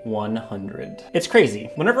day 100. It's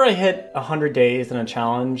crazy. Whenever I hit 100 days in a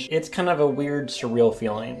challenge, it's kind of a weird, surreal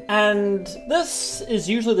feeling. And this is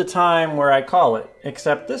usually the time where I call it.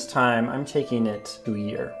 Except this time, I'm taking it to a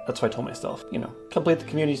year. That's what I told myself, you know, complete the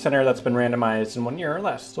community center that's been randomized in 1 year or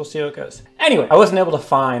less. So we'll see how it goes. Anyway, I wasn't able to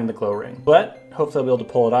find the glow ring, but hopefully I'll be able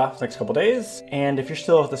to pull it off the next couple days. And if you're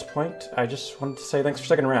still at this point, I just wanted to say thanks for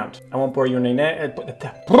sticking around. I won't bore you in any...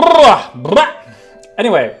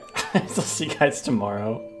 Anyway, I'll see you guys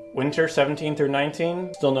tomorrow. Winter 17 through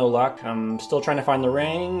 19, still no luck. I'm still trying to find the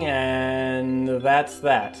ring, and that's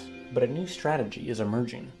that. But a new strategy is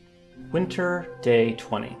emerging. Winter Day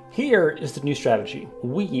 20. Here is the new strategy.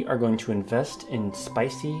 We are going to invest in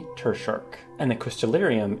spicy Tershark, and the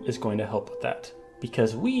Crystallarium is going to help with that,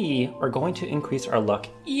 because we are going to increase our luck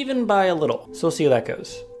even by a little. So we'll see how that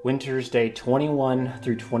goes. Winter's Day 21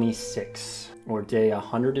 through 26, or day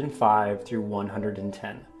 105 through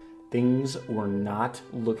 110. Things were not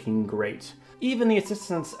looking great. Even the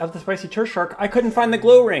assistance of the spicy Tershark, I couldn't find the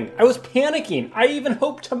glow ring. I was panicking. I even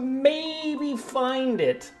hoped to maybe find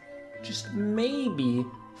it. Just maybe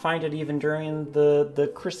find it even during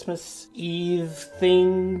the Christmas Eve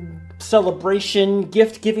thing, celebration,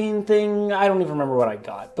 gift giving thing. I don't even remember what I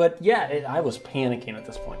got. But yeah, I was panicking at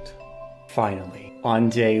this point. Finally, on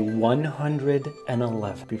day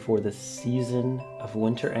 111, before the season of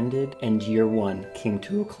winter ended and year one came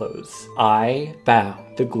to a close, I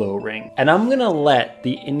found the glow ring. And I'm gonna let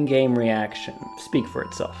the in-game reaction speak for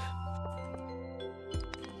itself.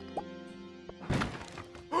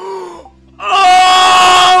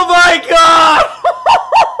 Oh my god!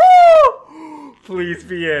 Please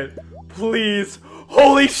be it. Please.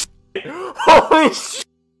 Holy shit. Holy shit.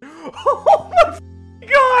 Oh my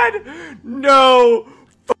god! No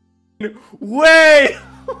way!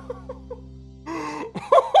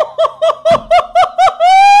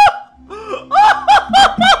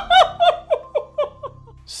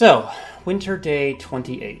 So, winter day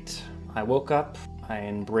 28. I woke up. I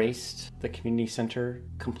embraced the community center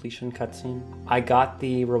completion cutscene. I got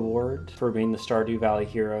the reward for being the Stardew Valley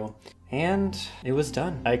hero, and it was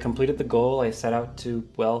done. I completed the goal I set out to,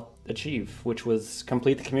 well, achieve, which was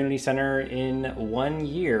complete the community center in 1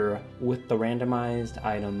 year with the randomized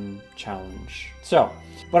item challenge. So,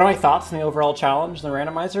 what are my thoughts on the overall challenge, the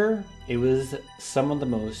randomizer? It was some of the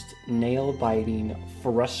most nail-biting,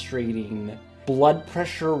 frustrating, blood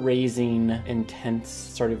pressure raising,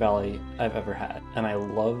 intense Stardew Valley I've ever had, and I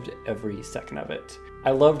loved every second of it.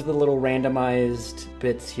 I loved the little randomized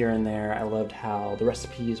bits here and there. I loved how the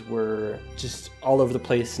recipes were just all over the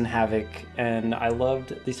place in Havoc, and I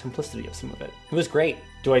loved the simplicity of some of it. It was great.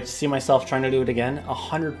 Do I see myself trying to do it again?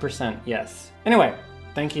 100% yes. Anyway,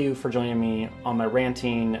 thank you for joining me on my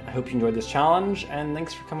ranting. I hope you enjoyed this challenge, and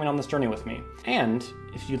thanks for coming on this journey with me. And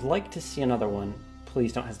if you'd like to see another one,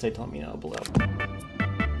 please don't hesitate to let me know below.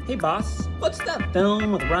 Hey boss, what's that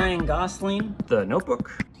film with Ryan Gosling? The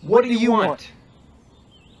Notebook? What do you want?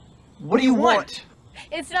 What do you want?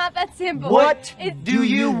 It's not that simple. What do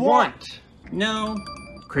you want? No.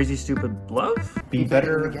 Crazy Stupid Love? Be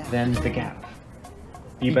better than the Gap.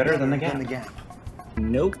 Be better than the Gap.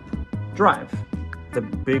 Nope. Drive. The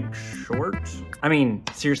Big Short? I mean,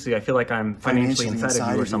 seriously, I feel like I'm financially inside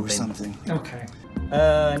of you or something. Okay.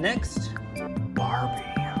 Next. Barbie.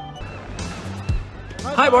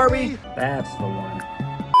 Hi, Barbie! That's the one.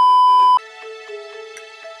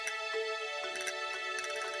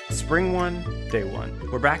 Spring 1, Day 1.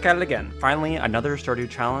 We're back at it again. Finally, another Stardew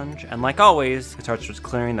challenge, and like always, it starts with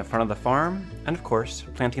clearing the front of the farm, and of course,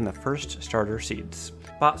 planting the first starter seeds.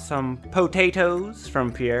 Bought some potatoes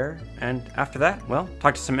from Pierre, and after that, well,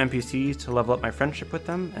 talked to some NPCs to level up my friendship with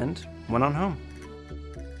them, and went on home.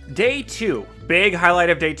 Day 2. Big highlight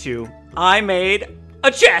of Day 2. I made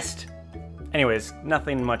a chest! Anyways,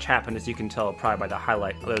 nothing much happened, as you can tell probably by the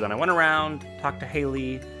highlight, other than I went around, talked to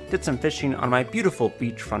Haley, did some fishing on my beautiful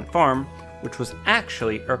beachfront farm, which was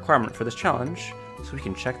actually a requirement for this challenge, so we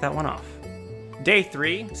can check that one off. Day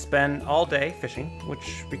 3, spend all day fishing,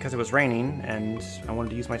 which, because it was raining and I wanted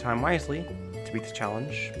to use my time wisely to beat the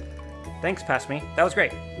challenge. Thanks, past me. That was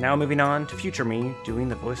great. Now moving on to future me, doing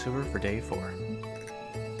the voiceover for Day 4.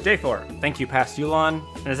 Day 4. Thank you, past Yulon.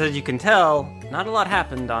 And as you can tell, not a lot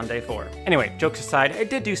happened on Day 4. Anyway, jokes aside, I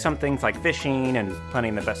did do some things like fishing and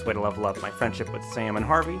planning the best way to level up my friendship with Sam and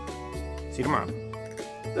Harvey. See you tomorrow.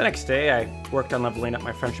 The next day, I worked on leveling up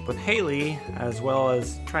my friendship with Haley, as well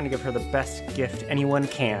as trying to give her the best gift anyone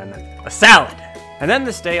can, a salad! And then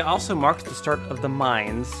this day also marked the start of the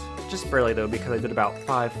mines, just barely though, because I did about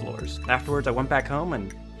 5 floors. Afterwards, I went back home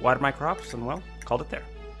and watered my crops and, well, called it there.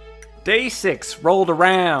 Day 6 rolled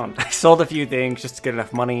around. I sold a few things just to get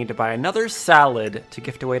enough money to buy another salad to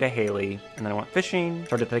gift away to Haley. And then I went fishing,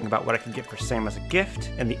 started thinking about what I could get for Sam as a gift.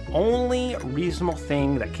 And the only reasonable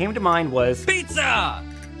thing that came to mind was pizza!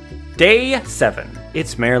 Day 7.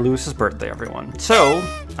 It's Mayor Lewis's birthday, everyone. So,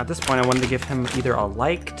 at this point I wanted to give him either a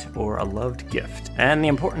liked or a loved gift. And the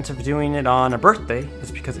importance of doing it on a birthday is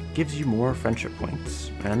because it gives you more friendship points.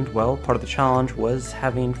 And, well, part of the challenge was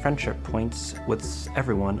having friendship points with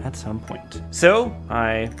everyone at some point. So,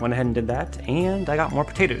 I went ahead and did that, and I got more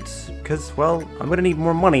potatoes. Because, well, I'm gonna need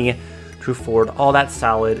more money to afford all that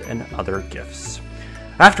salad and other gifts.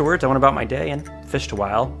 Afterwards, I went about my day and fished a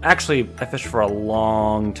while. Actually, I fished for a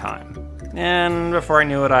long time. And before I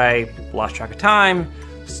knew it, I lost track of time,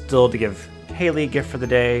 still to give Haley a gift for the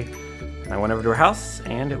day. I went over to her house,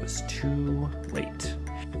 and it was too late.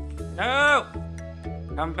 No!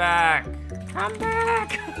 Come back! Come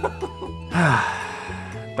back!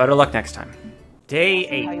 Better luck next time. Day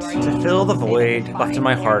 8. To fill the void left in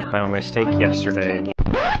my heart by my mistake yesterday,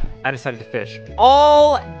 I decided to fish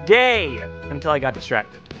all day until I got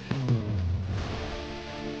distracted.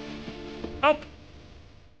 Oh!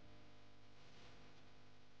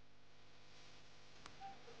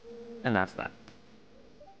 And that's that.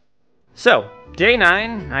 So, day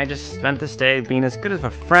 9, I just spent this day being as good as a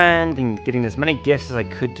friend and getting as many gifts as I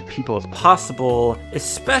could to people as possible,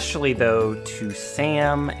 especially though to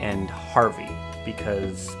Sam and Harvey,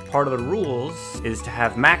 because part of the rules is to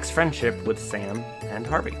have max friendship with Sam and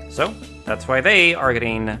Harvey. So, that's why they are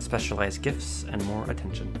getting specialized gifts and more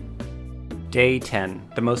attention. Day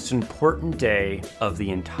 10, the most important day of the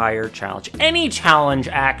entire challenge. Any challenge,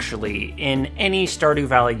 actually, in any Stardew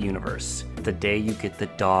Valley universe. The day you get the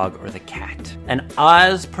dog or the cat. And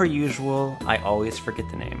as per usual, I always forget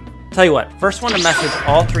the name. Tell you what, first one to message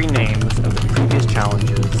all 3 names of the previous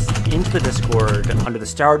challenges into the Discord under the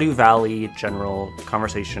Stardew Valley general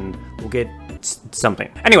conversation will get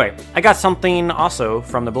something. Anyway, I got something also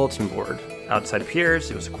from the bulletin board. Outside of Pierre's,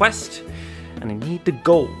 it was a quest, and I need the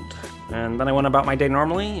gold. And then I went about my day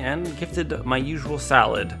normally and gifted my usual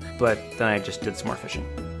salad, but then I just did some more fishing.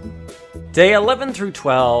 Day 11 through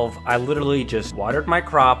 12, I literally just watered my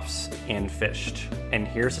crops and fished. And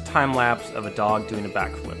here's a time lapse of a dog doing a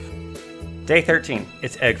backflip. Day 13,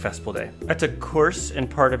 it's Egg Festival Day. I took course in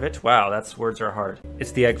part of it. Wow, that's words are hard.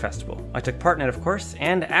 It's the Egg Festival. I took part in it, of course,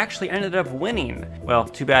 and actually ended up winning. Well,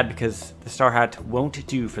 too bad because the Star Hat won't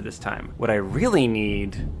do for this time. What I really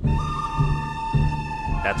need...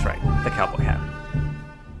 That's right, the cowboy hat.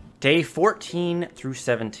 Day 14 through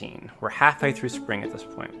 17. We're halfway through spring at this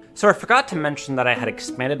point. So I forgot to mention that I had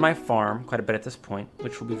expanded my farm quite a bit at this point,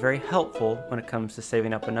 which will be very helpful when it comes to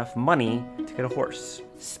saving up enough money to get a horse.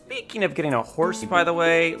 Speaking of getting a horse, by the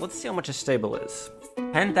way, let's see how much a stable is.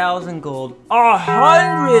 10,000 gold,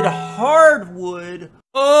 100 hardwood.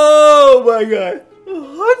 Oh my god,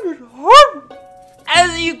 100 hardwood.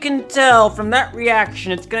 As you can tell from that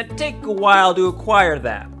reaction, it's gonna take a while to acquire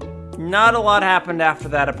that. Not a lot happened after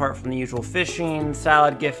that apart from the usual fishing,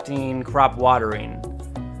 salad gifting, crop watering.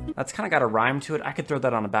 That's kind of got a rhyme to it. I could throw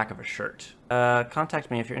that on the back of a shirt. Contact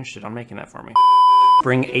me if you're interested on making that for me.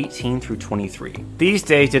 Spring 18 through 23. These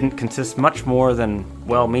days didn't consist much more than,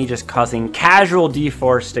 well, me just causing casual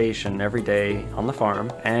deforestation every day on the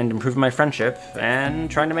farm and improving my friendship and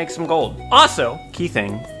trying to make some gold. Also, key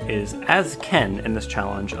thing is, as Ken in this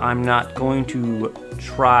challenge, I'm not going to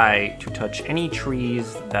try to touch any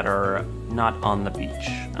trees that are not on the beach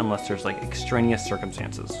unless there's like extraneous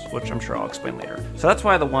circumstances, which I'm sure I'll explain later. So that's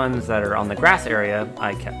why the ones that are on the grass area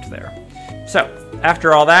I kept there. So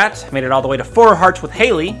after all that, I made it all the way to 4 hearts with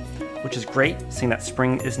Haley, which is great, seeing that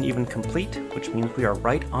spring isn't even complete, which means we are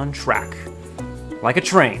right on track. Like a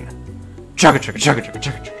train. Chugga chugga chugga chugga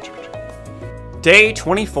chugga chugga chugga. Day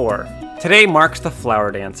 24. Today marks the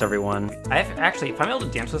flower dance, everyone. If I'm able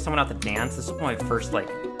to dance with someone at the dance, this is my first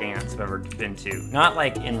dance I've ever been to. Not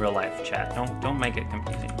like in real life, chat. Don't make it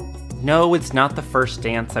confusing. No, it's not the first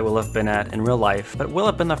dance I will have been at in real life, but will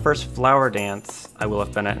have been the first flower dance I will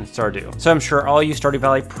have been at in Stardew. So I'm sure all you Stardew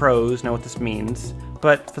Valley pros know what this means,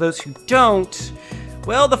 but for those who don't,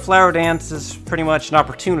 well, the flower dance is pretty much an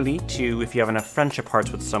opportunity to, if you have enough friendship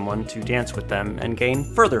hearts with someone, to dance with them and gain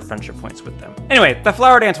further friendship points with them. Anyway, the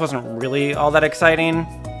flower dance wasn't really all that exciting.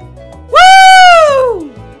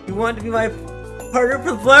 Woo! You want to be my partner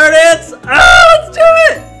for the flower dance? Oh, let's do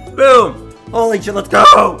it! Boom! Holy shit, let's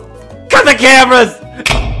go! Cut the cameras!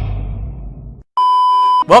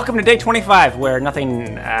 Welcome to day 25, where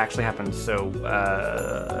nothing actually happens, so,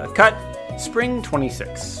 cut. Spring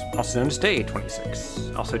 26, also known as day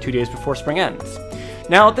 26, also 2 days before spring ends.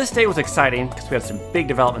 Now, this day was exciting because we had some big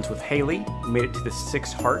developments with Haley. We made it to the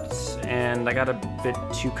 6 hearts, and I got a bit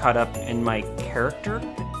too caught up in my character.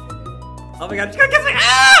 Oh my god, she's gonna kiss me!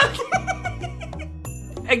 Ah!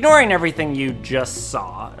 Ignoring everything you just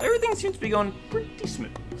saw, everything seems to be going pretty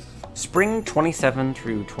smooth. Spring 27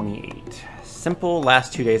 through 28. Simple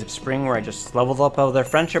last 2 days of spring where I just leveled up all their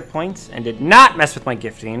friendship points and did not mess with my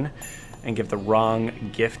gifting and give the wrong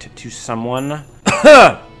gift to someone.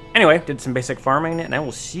 Anyway, did some basic farming, and I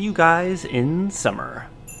will see you guys in summer.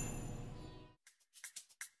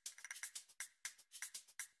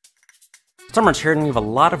 Summer's here and we have a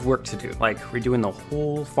lot of work to do, like redoing the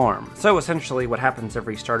whole farm. So essentially what happens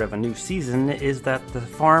every start of a new season is that the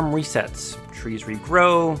farm resets. Trees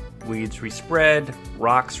regrow, weeds respread,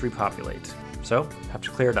 rocks repopulate. So, have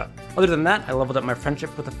to clear it up. Other than that, I leveled up my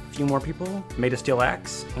friendship with a few more people, made a steel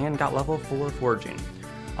axe, and got level 4 foraging.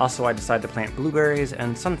 Also, I decided to plant blueberries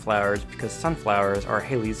and sunflowers because sunflowers are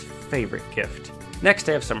Haley's favorite gift. Next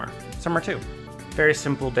day of summer. Summer 2. Very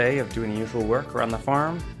simple day of doing the usual work around the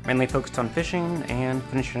farm, mainly focused on fishing and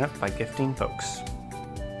finishing up by gifting folks.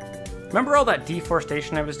 Remember all that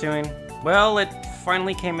deforestation I was doing? Well, it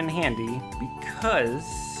finally came in handy because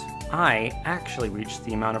I actually reached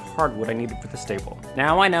the amount of hardwood I needed for the stable.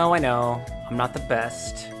 Now I know, I'm not the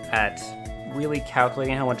best at really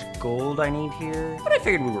calculating how much gold I need here, but I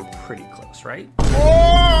figured we were pretty close, right?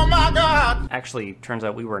 Oh my god! Actually, turns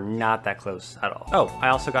out we were not that close at all. Oh, I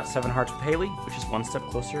also got 7 hearts with Haley, which is one step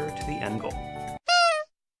closer to the end goal.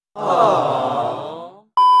 Aww.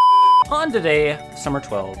 On today, summer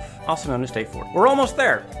 12, also known as day 4. We're almost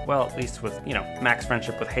there. Well, at least with, max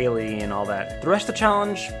friendship with Haley and all that. The rest of the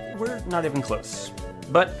challenge, we're not even close.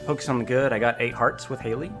 But focus on the good, I got 8 hearts with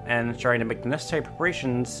Haley and starting to make the necessary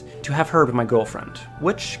preparations to have her be my girlfriend,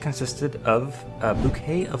 which consisted of a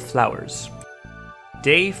bouquet of flowers.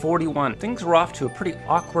 Day 41. Things were off to a pretty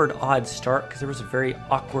awkward, odd start because there was a very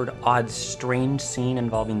awkward, odd, strange scene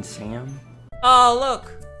involving Sam. Oh,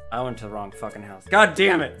 look! I went to the wrong fucking house. God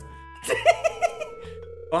damn it!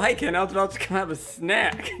 Why can't I just come have a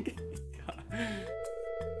snack?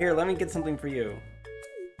 Here, let me get something for you.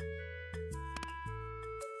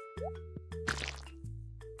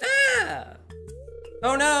 Ah!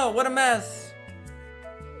 Oh no, what a mess!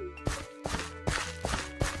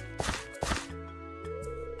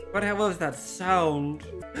 What was that sound?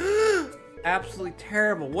 Absolutely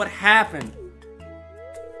terrible. What happened?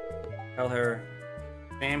 Tell her,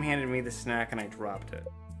 Sam handed me the snack and I dropped it.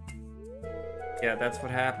 Yeah, that's what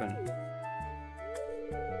happened.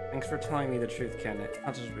 Thanks for telling me the truth, Kenneth.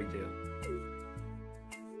 Not such a big deal.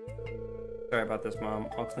 Sorry about this, Mom.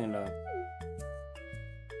 I'll clean it up.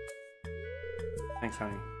 Thanks,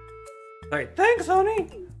 honey. Sorry, thanks, honey!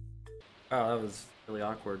 Oh, that was really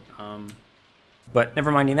awkward. But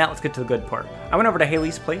never minding that, let's get to the good part. I went over to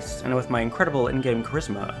Haley's place, and with my incredible in-game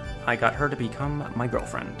charisma, I got her to become my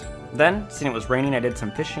girlfriend. Then, seeing it was raining, I did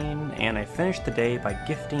some fishing, and I finished the day by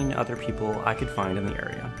gifting other people I could find in the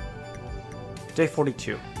area. Day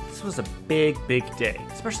 42. This was a big, big day,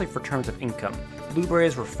 especially for terms of income.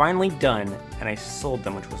 Blueberries were finally done, and I sold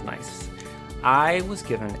them, which was nice. I was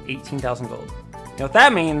given 18,000 gold. You know what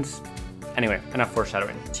that means? Anyway, enough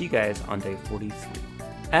foreshadowing. See you guys on day 43.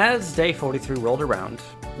 As day 43 rolled around,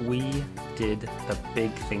 we did the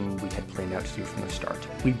big thing we had planned out to do from the start.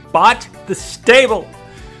 We bought the stable!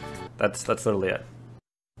 That's literally it.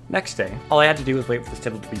 Next day, all I had to do was wait for the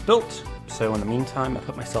stable to be built, so in the meantime, I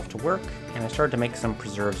put myself to work, and I started to make some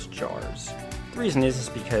preserves jars. The reason is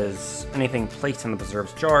because anything placed in the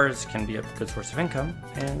preserves jars can be a good source of income,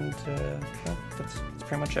 and well, that's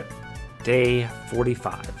pretty much it. Day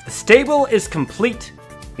 45. The stable is complete!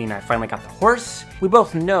 I mean, I finally got the horse. We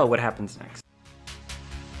both know what happens next.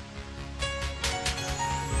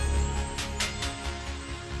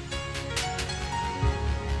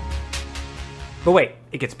 But wait,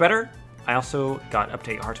 it gets better. I also got up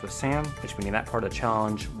to 8 hearts with Sam, which meaning that part of the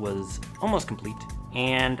challenge was almost complete.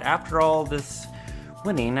 And after all this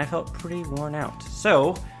winning, I felt pretty worn out.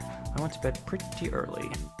 So I went to bed pretty early.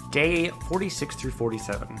 Day 46 through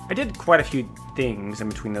 47. I did quite a few things in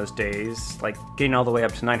between those days, like getting all the way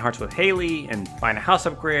up to 9 hearts with Haley and buying a house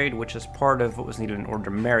upgrade, which is part of what was needed in order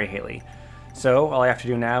to marry Haley. So all I have to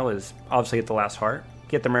do now is obviously get the last heart,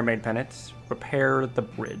 get the mermaid pennants, repair the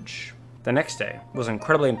bridge. The next day was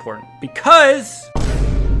incredibly important because,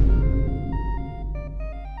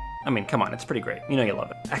 I mean, come on, it's pretty great. You know you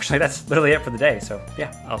love it. Actually, that's literally it for the day, so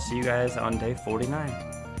yeah, I'll see you guys on day 49.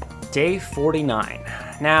 Day 49.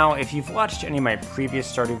 Now, if you've watched any of my previous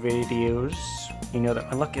Stardew videos, you know that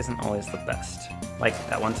my luck isn't always the best. Like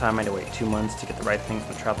that one time I had to wait 2 months to get the right thing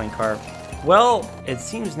from the traveling cart. Well, it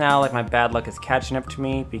seems now like my bad luck is catching up to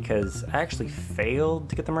me because I actually failed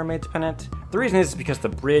to get the mermaid's pennant. The reason is because the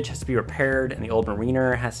bridge has to be repaired and the old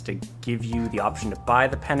mariner has to give you the option to buy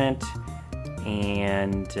the pennant,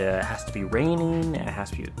 and it has to be raining, and it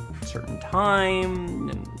has to be a certain time,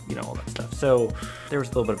 and you know, all that stuff. So there was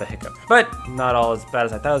a little bit of a hiccup, but not all as bad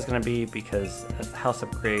as I thought it was going to be, because as the house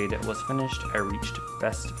upgrade was finished, I reached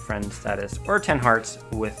best friend status, or 10 hearts,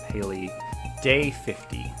 with Haley. Day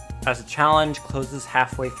 50. As the challenge closes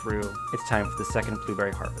halfway through, it's time for the second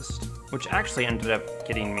blueberry harvest, which actually ended up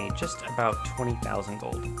getting me just about 20,000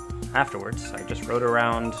 gold. afterwards, I just rode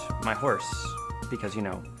around my horse because, you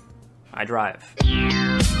know, I drive.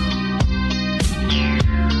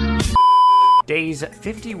 Days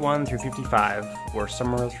 51 through 55 were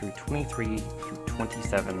summer through 23 through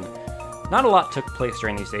 27. Not a lot took place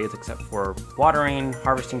during these days except for watering,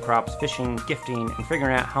 harvesting crops, fishing, gifting, and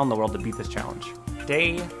figuring out how in the world to beat this challenge.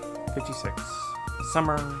 Day 56,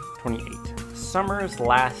 summer 28. Summer's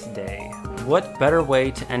last day. What better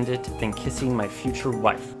way to end it than kissing my future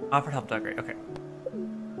wife? Offered help decorate, okay.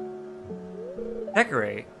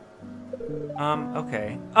 Decorate?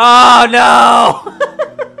 Okay. Oh no!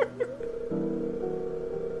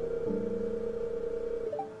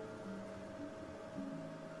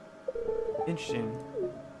 Interesting.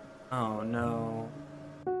 Oh no.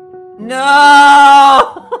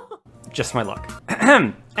 No! Just my luck.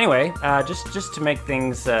 Anyway, just to make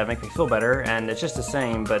things make me feel better, and it's just the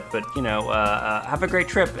same, but you know, have a great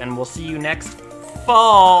trip, and we'll see you next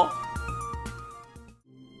fall.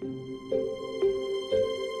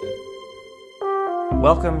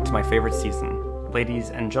 Welcome to my favorite season, ladies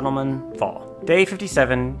and gentlemen, fall. Day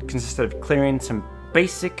 57 consisted of clearing some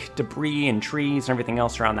basic debris and trees and everything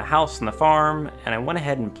else around the house and the farm, and I went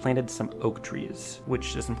ahead and planted some oak trees,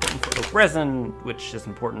 which is important for oak resin, which is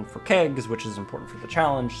important for kegs, which is important for the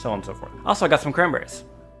challenge, so on and so forth. Also, I got some cranberries.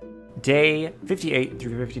 Day 58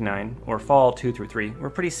 through 59, or fall 2 through 3, were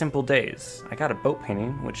pretty simple days. I got a boat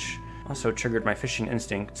painting, which also triggered my fishing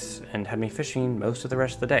instincts and had me fishing most of the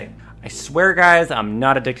rest of the day. I swear, guys, I'm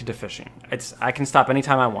not addicted to fishing. I can stop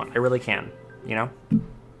anytime I want. I really can, you know?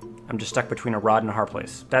 I'm just stuck between a rod and a hard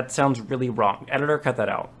place. That sounds really wrong. Editor, cut that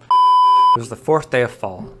out. It was the 4th day of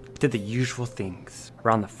fall. Did the usual things.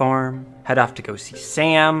 Around the farm, head off to go see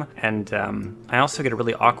Sam, and I also get a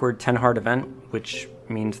really awkward 10 hard event, which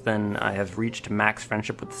means then I have reached max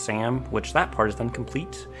friendship with Sam, which that part is then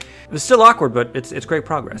complete. It was still awkward, but it's great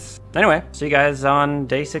progress. Anyway, see you guys on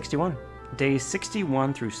day 61. Days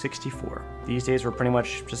 61 through 64. These days were pretty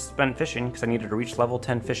much just spent fishing because I needed to reach level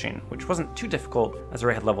 10 fishing, which wasn't too difficult as I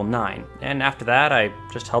already had level 9. And after that, I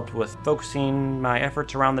just helped with focusing my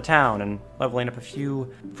efforts around the town and leveling up a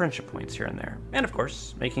few friendship points here and there. And of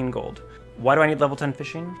course, making gold. Why do I need level 10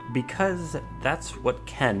 fishing? Because that's what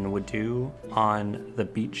Ken would do on the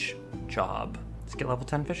beach job. Let's get level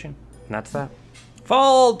 10 fishing. And that's that.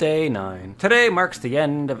 Fall day 9. Today marks the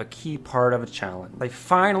end of a key part of a challenge. I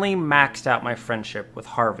finally maxed out my friendship with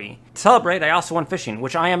Harvey. To celebrate, I also went fishing,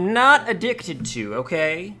 which I am not addicted to,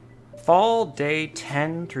 okay? Fall day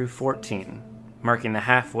 10 through 14. Marking the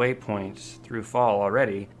halfway point through fall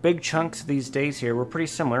already. Big chunks of these days here were pretty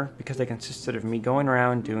similar because they consisted of me going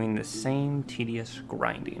around doing the same tedious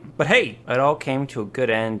grinding. But hey, it all came to a good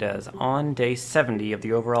end as on day 70 of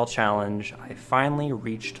the overall challenge, I finally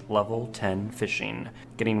reached level 10 fishing,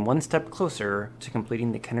 getting one step closer to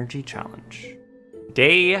completing the Kenergy challenge.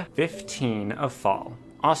 Day 15 of fall.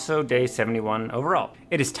 Also day 71 overall.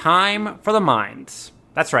 It is time for the mines.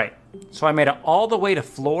 That's right. So I made it all the way to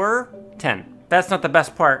floor 10. That's not the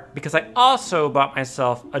best part, because I also bought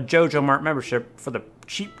myself a JoJo Mart membership for the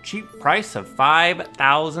cheap price of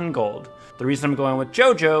 5,000 gold. The reason I'm going with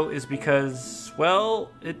JoJo is because, well,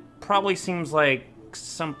 it probably seems like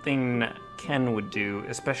something Ken would do,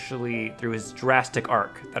 especially through his drastic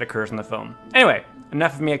arc that occurs in the film. Anyway,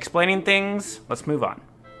 enough of me explaining things, let's move on.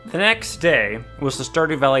 The next day was the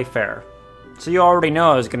Stardew Valley Fair. So you already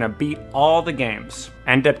know I was gonna beat all the games.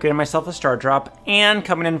 Ended up getting myself a star drop and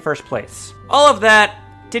coming in first place. All of that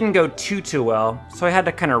didn't go too well, so I had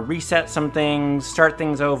to kind of reset some things, start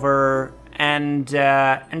things over, and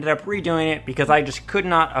ended up redoing it because I just could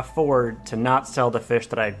not afford to not sell the fish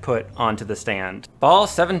that I'd put onto the stand. Ball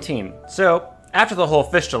 17. So after the whole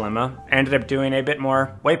fish dilemma, I ended up doing a bit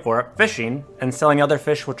more, wait for it, fishing, and selling other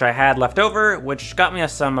fish which I had left over, which got me a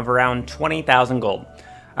sum of around 20,000 gold.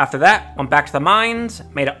 After that, went back to the mines,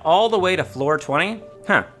 made it all the way to floor 20.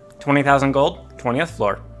 20,000 gold, 20th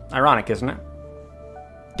floor. Ironic, isn't it?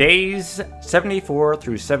 Days 74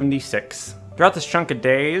 through 76. Throughout this chunk of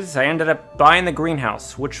days, I ended up buying the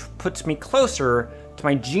greenhouse, which puts me closer to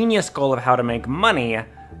my genius goal of how to make money,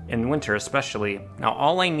 in winter especially. Now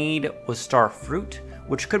all I need was star fruit,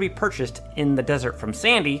 which could be purchased in the desert from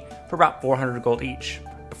Sandy for about 400 gold each.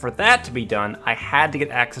 For that to be done, I had to get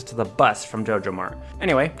access to the bus from JoJo Mart.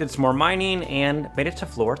 Anyway, did some more mining and made it to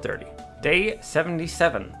floor 30. Day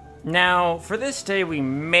 77. Now, for this day, we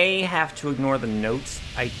may have to ignore the notes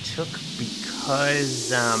I took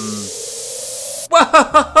because,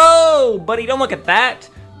 whoa, buddy, don't look at that.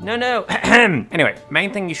 No. Anyway,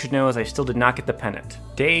 main thing you should know is I still did not get the pennant.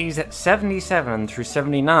 Days 77 through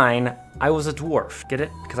 79, I was a dwarf. Get it?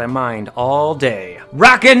 Because I mined all day.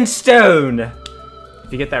 Rockin' stone!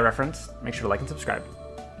 If you get that reference, make sure to like and subscribe.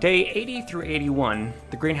 Day 80 through 81,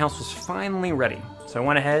 the greenhouse was finally ready. So I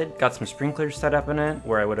went ahead, got some sprinklers set up in it,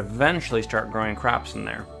 where I would eventually start growing crops in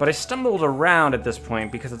there. But I stumbled around at this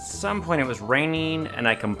point because at some point it was raining and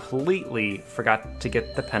I completely forgot to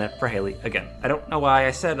get the pennant for Haley again. I don't know why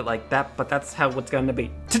I said it like that, but that's how it's gonna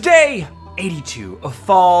be. Today, 82 of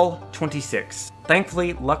fall 26.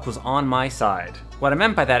 Thankfully, luck was on my side. What I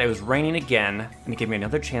meant by that, it was raining again, and it gave me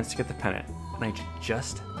another chance to get the pennant. And I did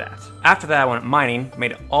just that. After that, I went mining,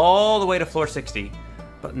 made it all the way to floor 60,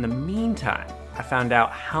 but in the meantime, I found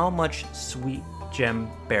out how much sweet gem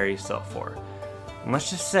berries sell for. And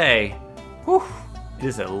let's just say, whew, it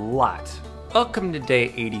is a lot. Welcome to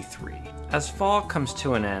day 83. As fall comes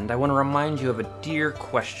to an end, I want to remind you of a dear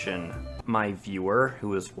question. My viewer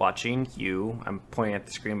who is watching, I'm pointing at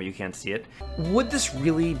the screen but you can't see it. Would this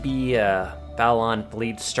really be a Balon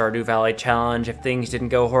Fleet Stardew Valley challenge if things didn't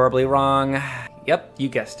go horribly wrong? Yep, you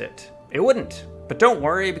guessed it. It wouldn't. But don't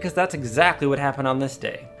worry, because that's exactly what happened on this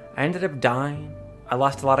day. I ended up dying, I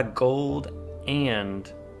lost a lot of gold, and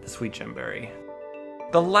the sweet gemberry.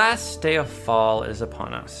 The last day of fall is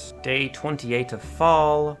upon us. Day 28 of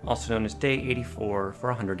fall, also known as day 84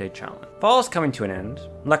 for a 100-day challenge. Fall is coming to an end.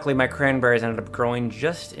 Luckily, my cranberries ended up growing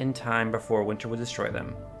just in time before winter would destroy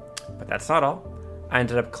them. But that's not all. I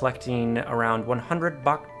ended up collecting around 100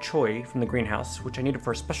 bok choy from the greenhouse, which I needed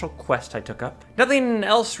for a special quest I took up. Nothing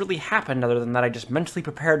else really happened other than that I just mentally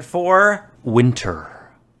prepared for winter.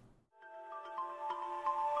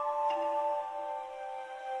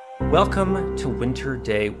 Welcome to winter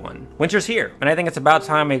day 1. Winter's here, and I think it's about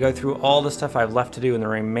time we go through all the stuff I've left to do in the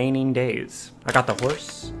remaining days. I got the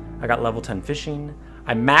horse, I got level 10 fishing,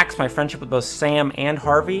 I maxed my friendship with both Sam and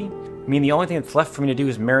Harvey. I mean, the only thing that's left for me to do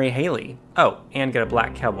is marry Haley. Oh, and get a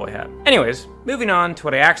black cowboy hat. Anyways, moving on to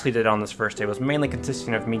what I actually did on this first day was mainly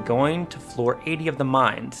consisting of me going to floor 80 of the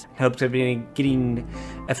mines in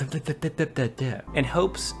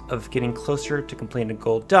hopes of getting closer to completing a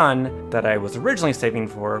goal done that I was originally saving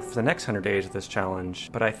for the next 100 days of this challenge,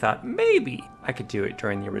 but I thought maybe I could do it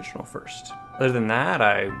during the original first. Other than that,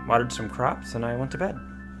 I watered some crops and I went to bed.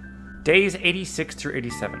 Days 86 through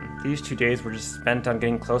 87. These 2 days were just spent on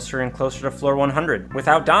getting closer and closer to floor 100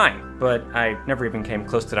 without dying, but I never even came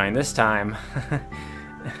close to dying this time.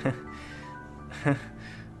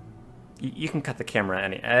 You can cut the camera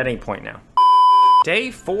at any point now. Day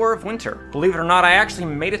 4 of winter. Believe it or not, I actually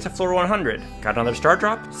made it to floor 100. Got another star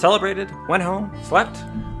drop, celebrated, went home, slept.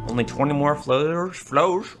 Only 20 more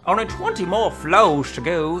only 20 more flows to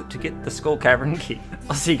go to get the Skull Cavern key.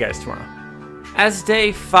 I'll see you guys tomorrow. As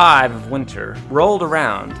day 5 of winter rolled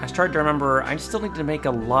around, I started to remember I still needed to make a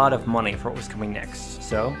lot of money for what was coming next.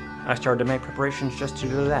 So I started to make preparations just to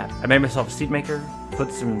do that. I made myself a seed maker,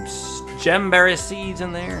 put some gemberry seeds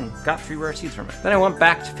in there, and got 3 rare seeds from it. Then I went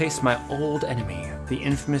back to face my old enemy, the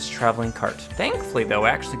infamous traveling cart. Thankfully though,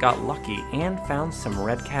 I actually got lucky and found some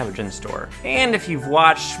red cabbage in store. And if you've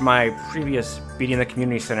watched my previous Beating the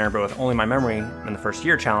Community Center but with only my memory in the first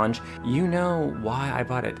year challenge, you know why I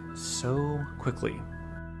bought it so quickly.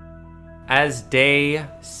 As day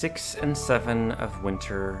 6 and 7 of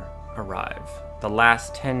winter arrive, the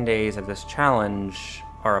last 10 days of this challenge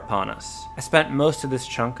are upon us. I spent most of this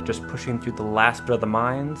chunk just pushing through the last bit of the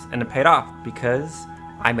mines, and it paid off because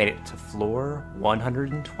I made it to floor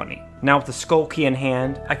 120. Now with the skull key in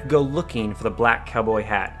hand, I could go looking for the black cowboy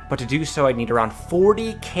hat, but to do so I'd need around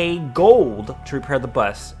 40k gold to repair the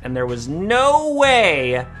bus, and there was no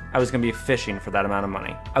way I was gonna be fishing for that amount of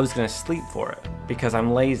money. I was gonna sleep for it, because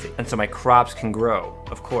I'm lazy, and so my crops can grow,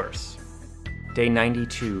 of course. Day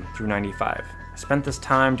 92 through 95. I spent this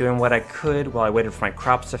time doing what I could while I waited for my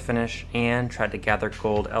crops to finish and tried to gather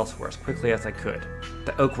gold elsewhere as quickly as I could.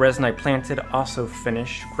 The oak resin I planted also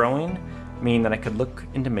finished growing, meaning that I could look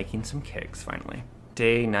into making some kegs finally.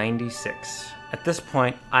 Day 96. At this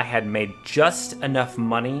point, I had made just enough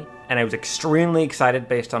money and I was extremely excited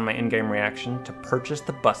based on my in-game reaction to purchase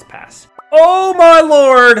the bus pass. Oh my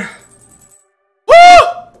lord! Woo!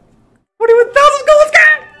 21,000 gold is gone!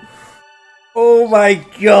 Oh my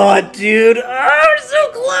god, dude. Oh, we're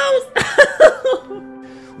so close.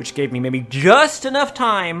 Which gave me maybe just enough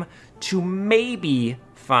time to maybe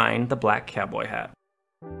find the black cowboy hat.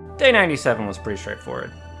 Day 97 was pretty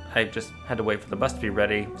straightforward. I just had to wait for the bus to be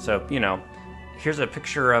ready. So, you know, here's a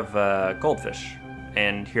picture of a goldfish.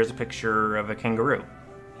 And here's a picture of a kangaroo.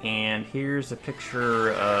 And here's a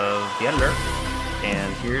picture of the editor.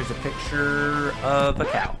 And here's a picture of a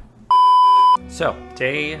cow. So,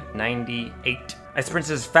 day 98. I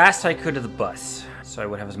sprinted as fast as I could to the bus, so I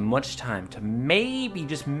would have as much time to maybe,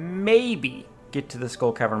 just maybe, get to the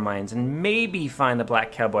Skull Cavern Mines and maybe find the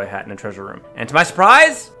Black Cowboy hat in a treasure room. And to my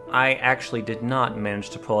surprise, I actually did not manage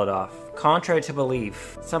to pull it off. Contrary to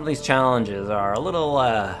belief, some of these challenges are a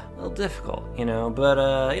little difficult, you know,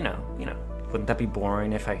 but, you know, wouldn't that be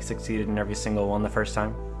boring if I succeeded in every single one the first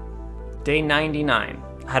time? Day 99.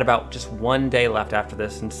 I had about just 1 day left after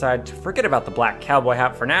this and decided to forget about the Black Cowboy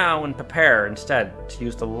hat for now and prepare instead to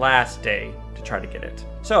use the last day to try to get it.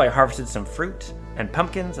 So I harvested some fruit and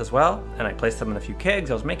pumpkins as well, and I placed them in a few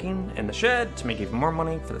kegs I was making in the shed to make even more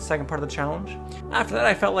money for the second part of the challenge. After that,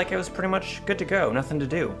 I felt like I was pretty much good to go, nothing to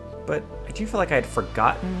do. But I do feel like I had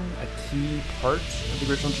forgotten a key part of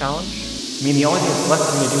the original challenge. I mean, the only thing that's left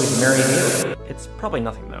for me to do is marry Haley. It's probably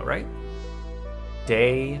nothing though, right?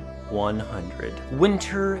 Day 100.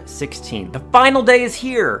 Winter 16. The final day is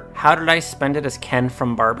here! How did I spend it as Ken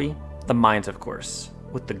from Barbie? The mines, of course,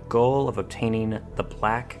 with the goal of obtaining the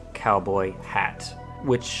Black Cowboy hat,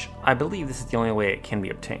 which I believe this is the only way it can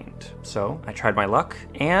be obtained. So I tried my luck,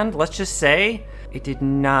 and let's just say it did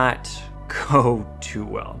not go too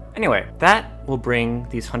well. Anyway, that will bring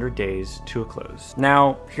these 100 days to a close.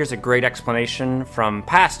 Now, here's a great explanation from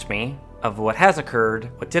past me of what has occurred,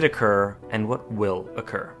 what did occur, and what will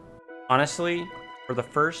occur. Honestly, for the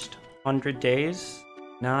first 100 days,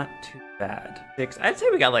 not too bad. I'd say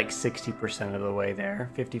we got like 60% of the way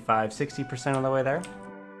there, 55, 60% of the way there.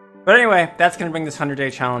 But anyway, that's gonna bring this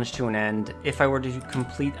 100-day challenge to an end. If I were to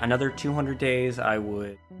complete another 200 days, I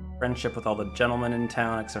would friendship with all the gentlemen in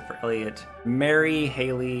town except for Elliot, marry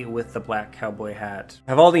Haley with the Black Cowboy hat,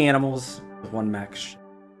 have all the animals with 1 max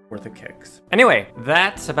worth of kicks. Anyway,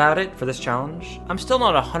 that's about it for this challenge. I'm still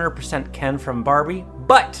not 100% Ken from Barbie,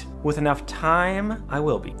 but with enough time, I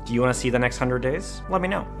will be. Do you want to see the next 100 days? Let me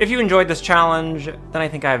know. If you enjoyed this challenge, then I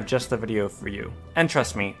think I have just the video for you. And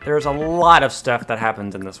trust me, there's a lot of stuff that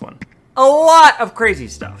happens in this one. A lot of crazy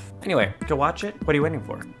stuff. Anyway, go watch it. What are you waiting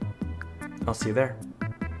for? I'll see you there.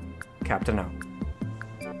 Captain out.